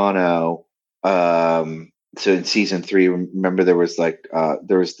Toronto. So in season 3, remember there was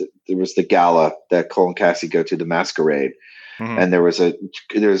the gala that Cole and Cassie go to, the masquerade. Mm-hmm. And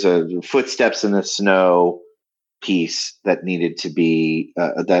there's a footsteps in the snow piece that needed to be,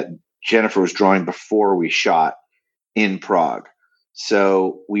 that Jennifer was drawing before we shot in Prague.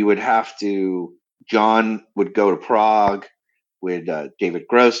 So we would have to, John would go to Prague with David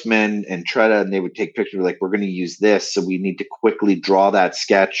Grossman and Tretta, and they would take pictures like, we're going to use this, so we need to quickly draw that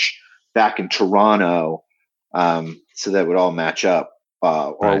sketch back in Toronto, so that would all match up.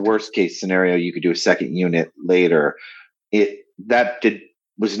 Or worst case scenario, you could do a second unit later.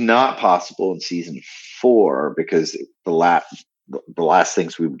 Was not possible in season 4 because the last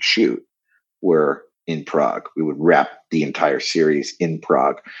things we would shoot were in Prague. We would wrap the entire series in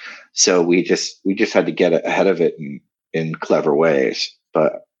Prague, so we just had to get ahead of it in clever ways.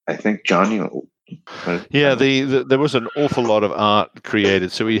 But I think, John, there was an awful lot of art created.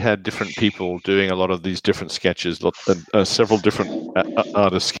 So we had different people doing a lot of these different sketches. Several different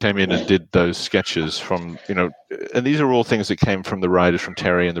artists came in and did those sketches from, and these are all things that came from the writers, from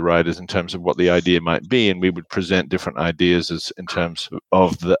Terry and the writers, in terms of what the idea might be. And we would present different ideas in terms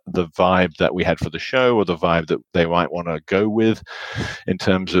of the vibe that we had for the show, or the vibe that they might want to go with, in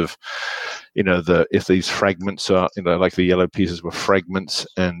terms of, if these fragments are, like the yellow pieces were fragments,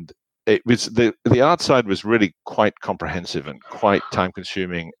 and it was the art side was really quite comprehensive and quite time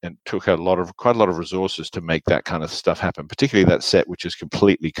consuming, and took quite a lot of resources to make that kind of stuff happen. Particularly that set, which is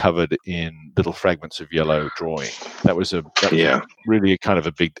completely covered in little fragments of yellow drawing. That was really a kind of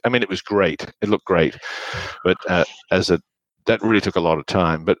a big. I mean, it was great. It looked great, but that really took a lot of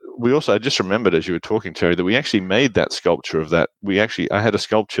time. But I just remembered as you were talking, Terry, that we actually made that sculpture of that. I had a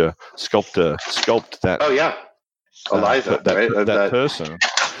sculptor sculpt that. Oh yeah, Eliza, that person.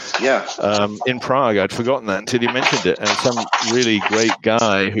 Yeah. In Prague, I'd forgotten that until you mentioned it. And some really great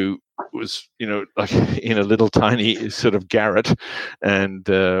guy who was, like in a little tiny sort of garret, and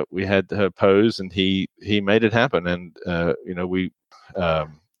we had her pose, and he made it happen. And we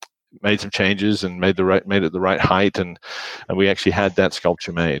made some changes and made it the right height, and we actually had that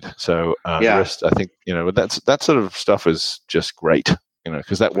sculpture made. So the rest, I think, that sort of stuff is just great,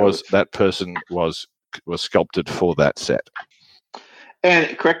 because that person was sculpted for that set.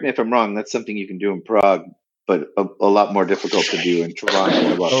 And correct me if I'm wrong, that's something you can do in Prague, but a lot more difficult to do in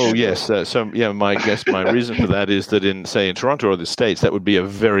Toronto. Oh, yes. My reason for that is that in Toronto or the States, that would be a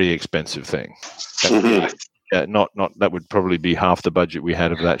very expensive thing. That would probably be half the budget we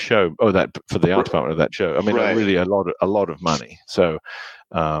had of that show. Oh, that for the art department of that show. I mean, really a lot of money. So,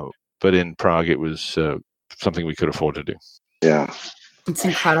 but in Prague, it was something we could afford to do. Yeah. It's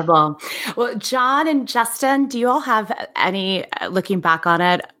incredible. Well, John and Justin, do you all have any, looking back on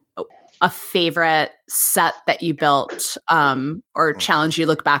it, a favorite set that you built, or challenge you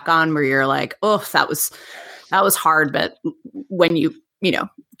look back on where you're like, oh, that was hard, but when you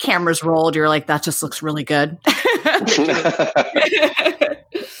cameras rolled, you're like, that just looks really good.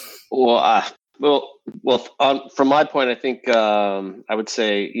 From my point, I think I would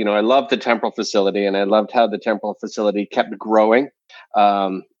say, I loved the temporal facility, and I loved how the temporal facility kept growing.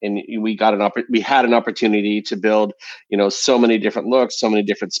 And we had an opportunity to build, so many different looks, so many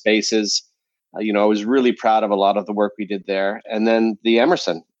different spaces. I was really proud of a lot of the work we did there. And then the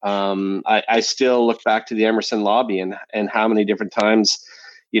Emerson, I still look back to the Emerson lobby and how many different times,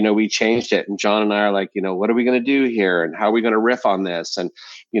 we changed it. And John and I are like, what are we going to do here? And how are we going to riff on this? And,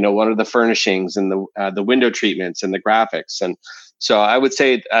 what are the furnishings and the window treatments and the graphics? And so I would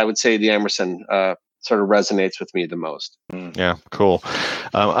say the Emerson sort of resonates with me the most. Yeah, cool.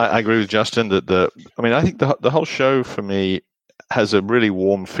 I agree with Justin that I think the whole show for me has a really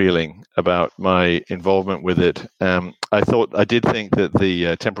warm feeling about my involvement with it. I did think that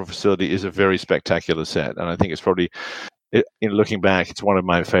the temporal facility is a very spectacular set, and I think it's probably, in looking back, it's one of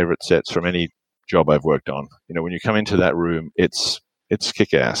my favorite sets from any job I've worked on. When you come into that room, it's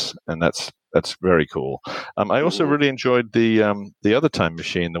kick-ass, and that's very cool. I also really enjoyed the other time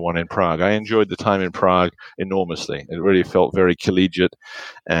machine, the one in Prague. I enjoyed the time in Prague enormously. It really felt very collegiate,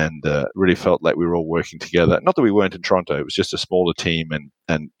 and really felt like we were all working together. Not that we weren't in Toronto; it was just a smaller team,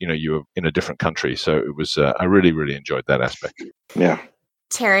 and you were in a different country. So it was. I really, really enjoyed that aspect. Yeah.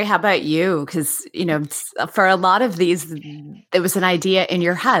 Terry, how about you? Because, for a lot of these, there was an idea in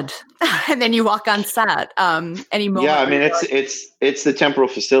your head and then you walk on set. Any moment? Yeah, I mean, it's the temporal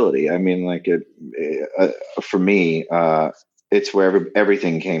facility. I mean, like for me, it's where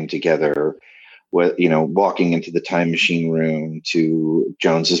everything came together. With, walking into the time machine room, to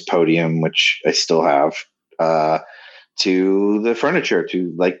Jones's podium, which I still have, to the furniture,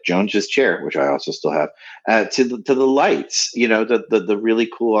 to like Jones's chair, which I also still have, to the lights, the really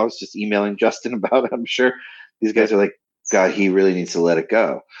cool. I was just emailing Justin about it. I'm sure these guys are like, God, he really needs to let it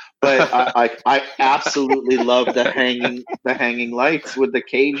go. But I absolutely love the hanging lights with the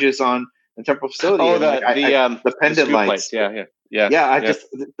cages on the temporal facility. Oh, the pendant lights. Yeah.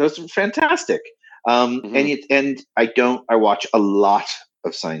 Those are fantastic. And I watch a lot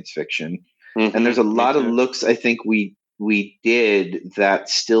of science fiction, and there's a lot of looks I think we did that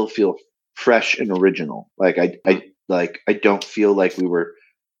still feel fresh and original. Like I don't feel like we were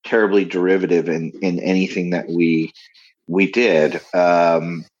terribly derivative in anything that we did.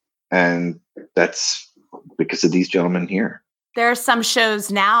 And that's because of these gentlemen here. There are some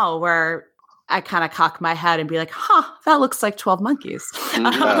shows now where I kind of cock my head and be like, that looks like 12 Monkeys.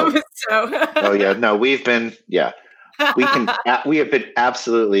 Oh yeah. No, we have been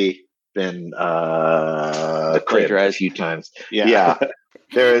absolutely been plagiarized a few times. Yeah.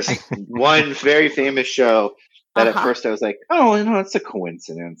 There is one very famous show that at first I was like, oh, it's a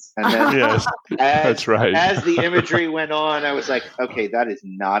coincidence. And then yes, that's right. As the imagery went on, I was like, okay, that is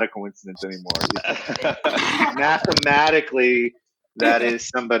not a coincidence anymore. Mathematically, that is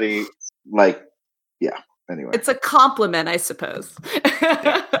somebody like, yeah. Anyway, it's a compliment, I suppose.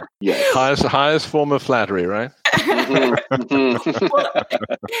 Yeah. Highest form of flattery, right?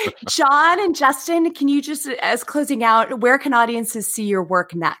 John and Justin, can you just, as closing out, where can audiences see your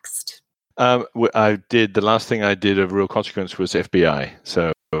work next? The last thing I did of real consequence was FBI.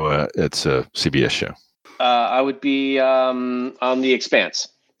 So it's a CBS show. I would be on The Expanse.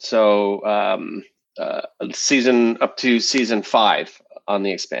 So season up to season 5 on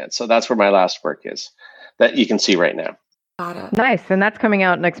The Expanse. So that's where my last work is that you can see right now. Got it. Nice. And that's coming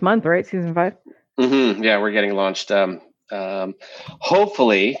out next month, right? Season 5? Mm-hmm. Yeah, we're getting launched.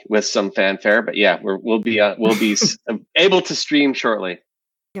 Hopefully with some fanfare, but yeah, we'll be able to stream shortly.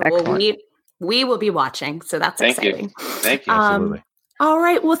 Well, we will be watching, so that's exciting. Thank you. Absolutely. All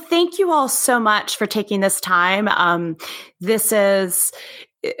right. Well, thank you all so much for taking this time. This is,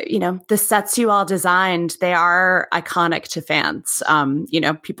 the sets you all designed, they are iconic to fans.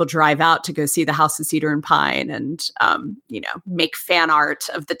 People drive out to go see the House of Cedar and Pine and, make fan art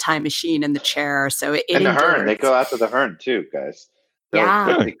of the time machine and the chair. So and the Hearn, they go out to the Hearn too, guys.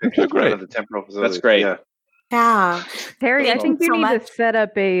 Yeah. Great. The temporal facility. That's great. Yeah. Terry, Thank I think you you so need much. to set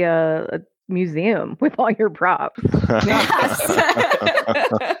up a museum with all your props.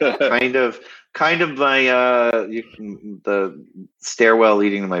 kind of my the stairwell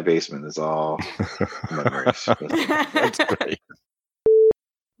leading to my basement is all memories. That's great.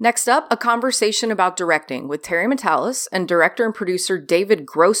 Next up, a conversation about directing with Terry Matalas and director and producer David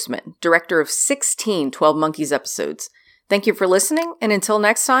Grossman, director of 16 12 Monkeys episodes. Thank you for listening, and until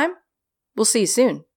next time, we'll see you soon.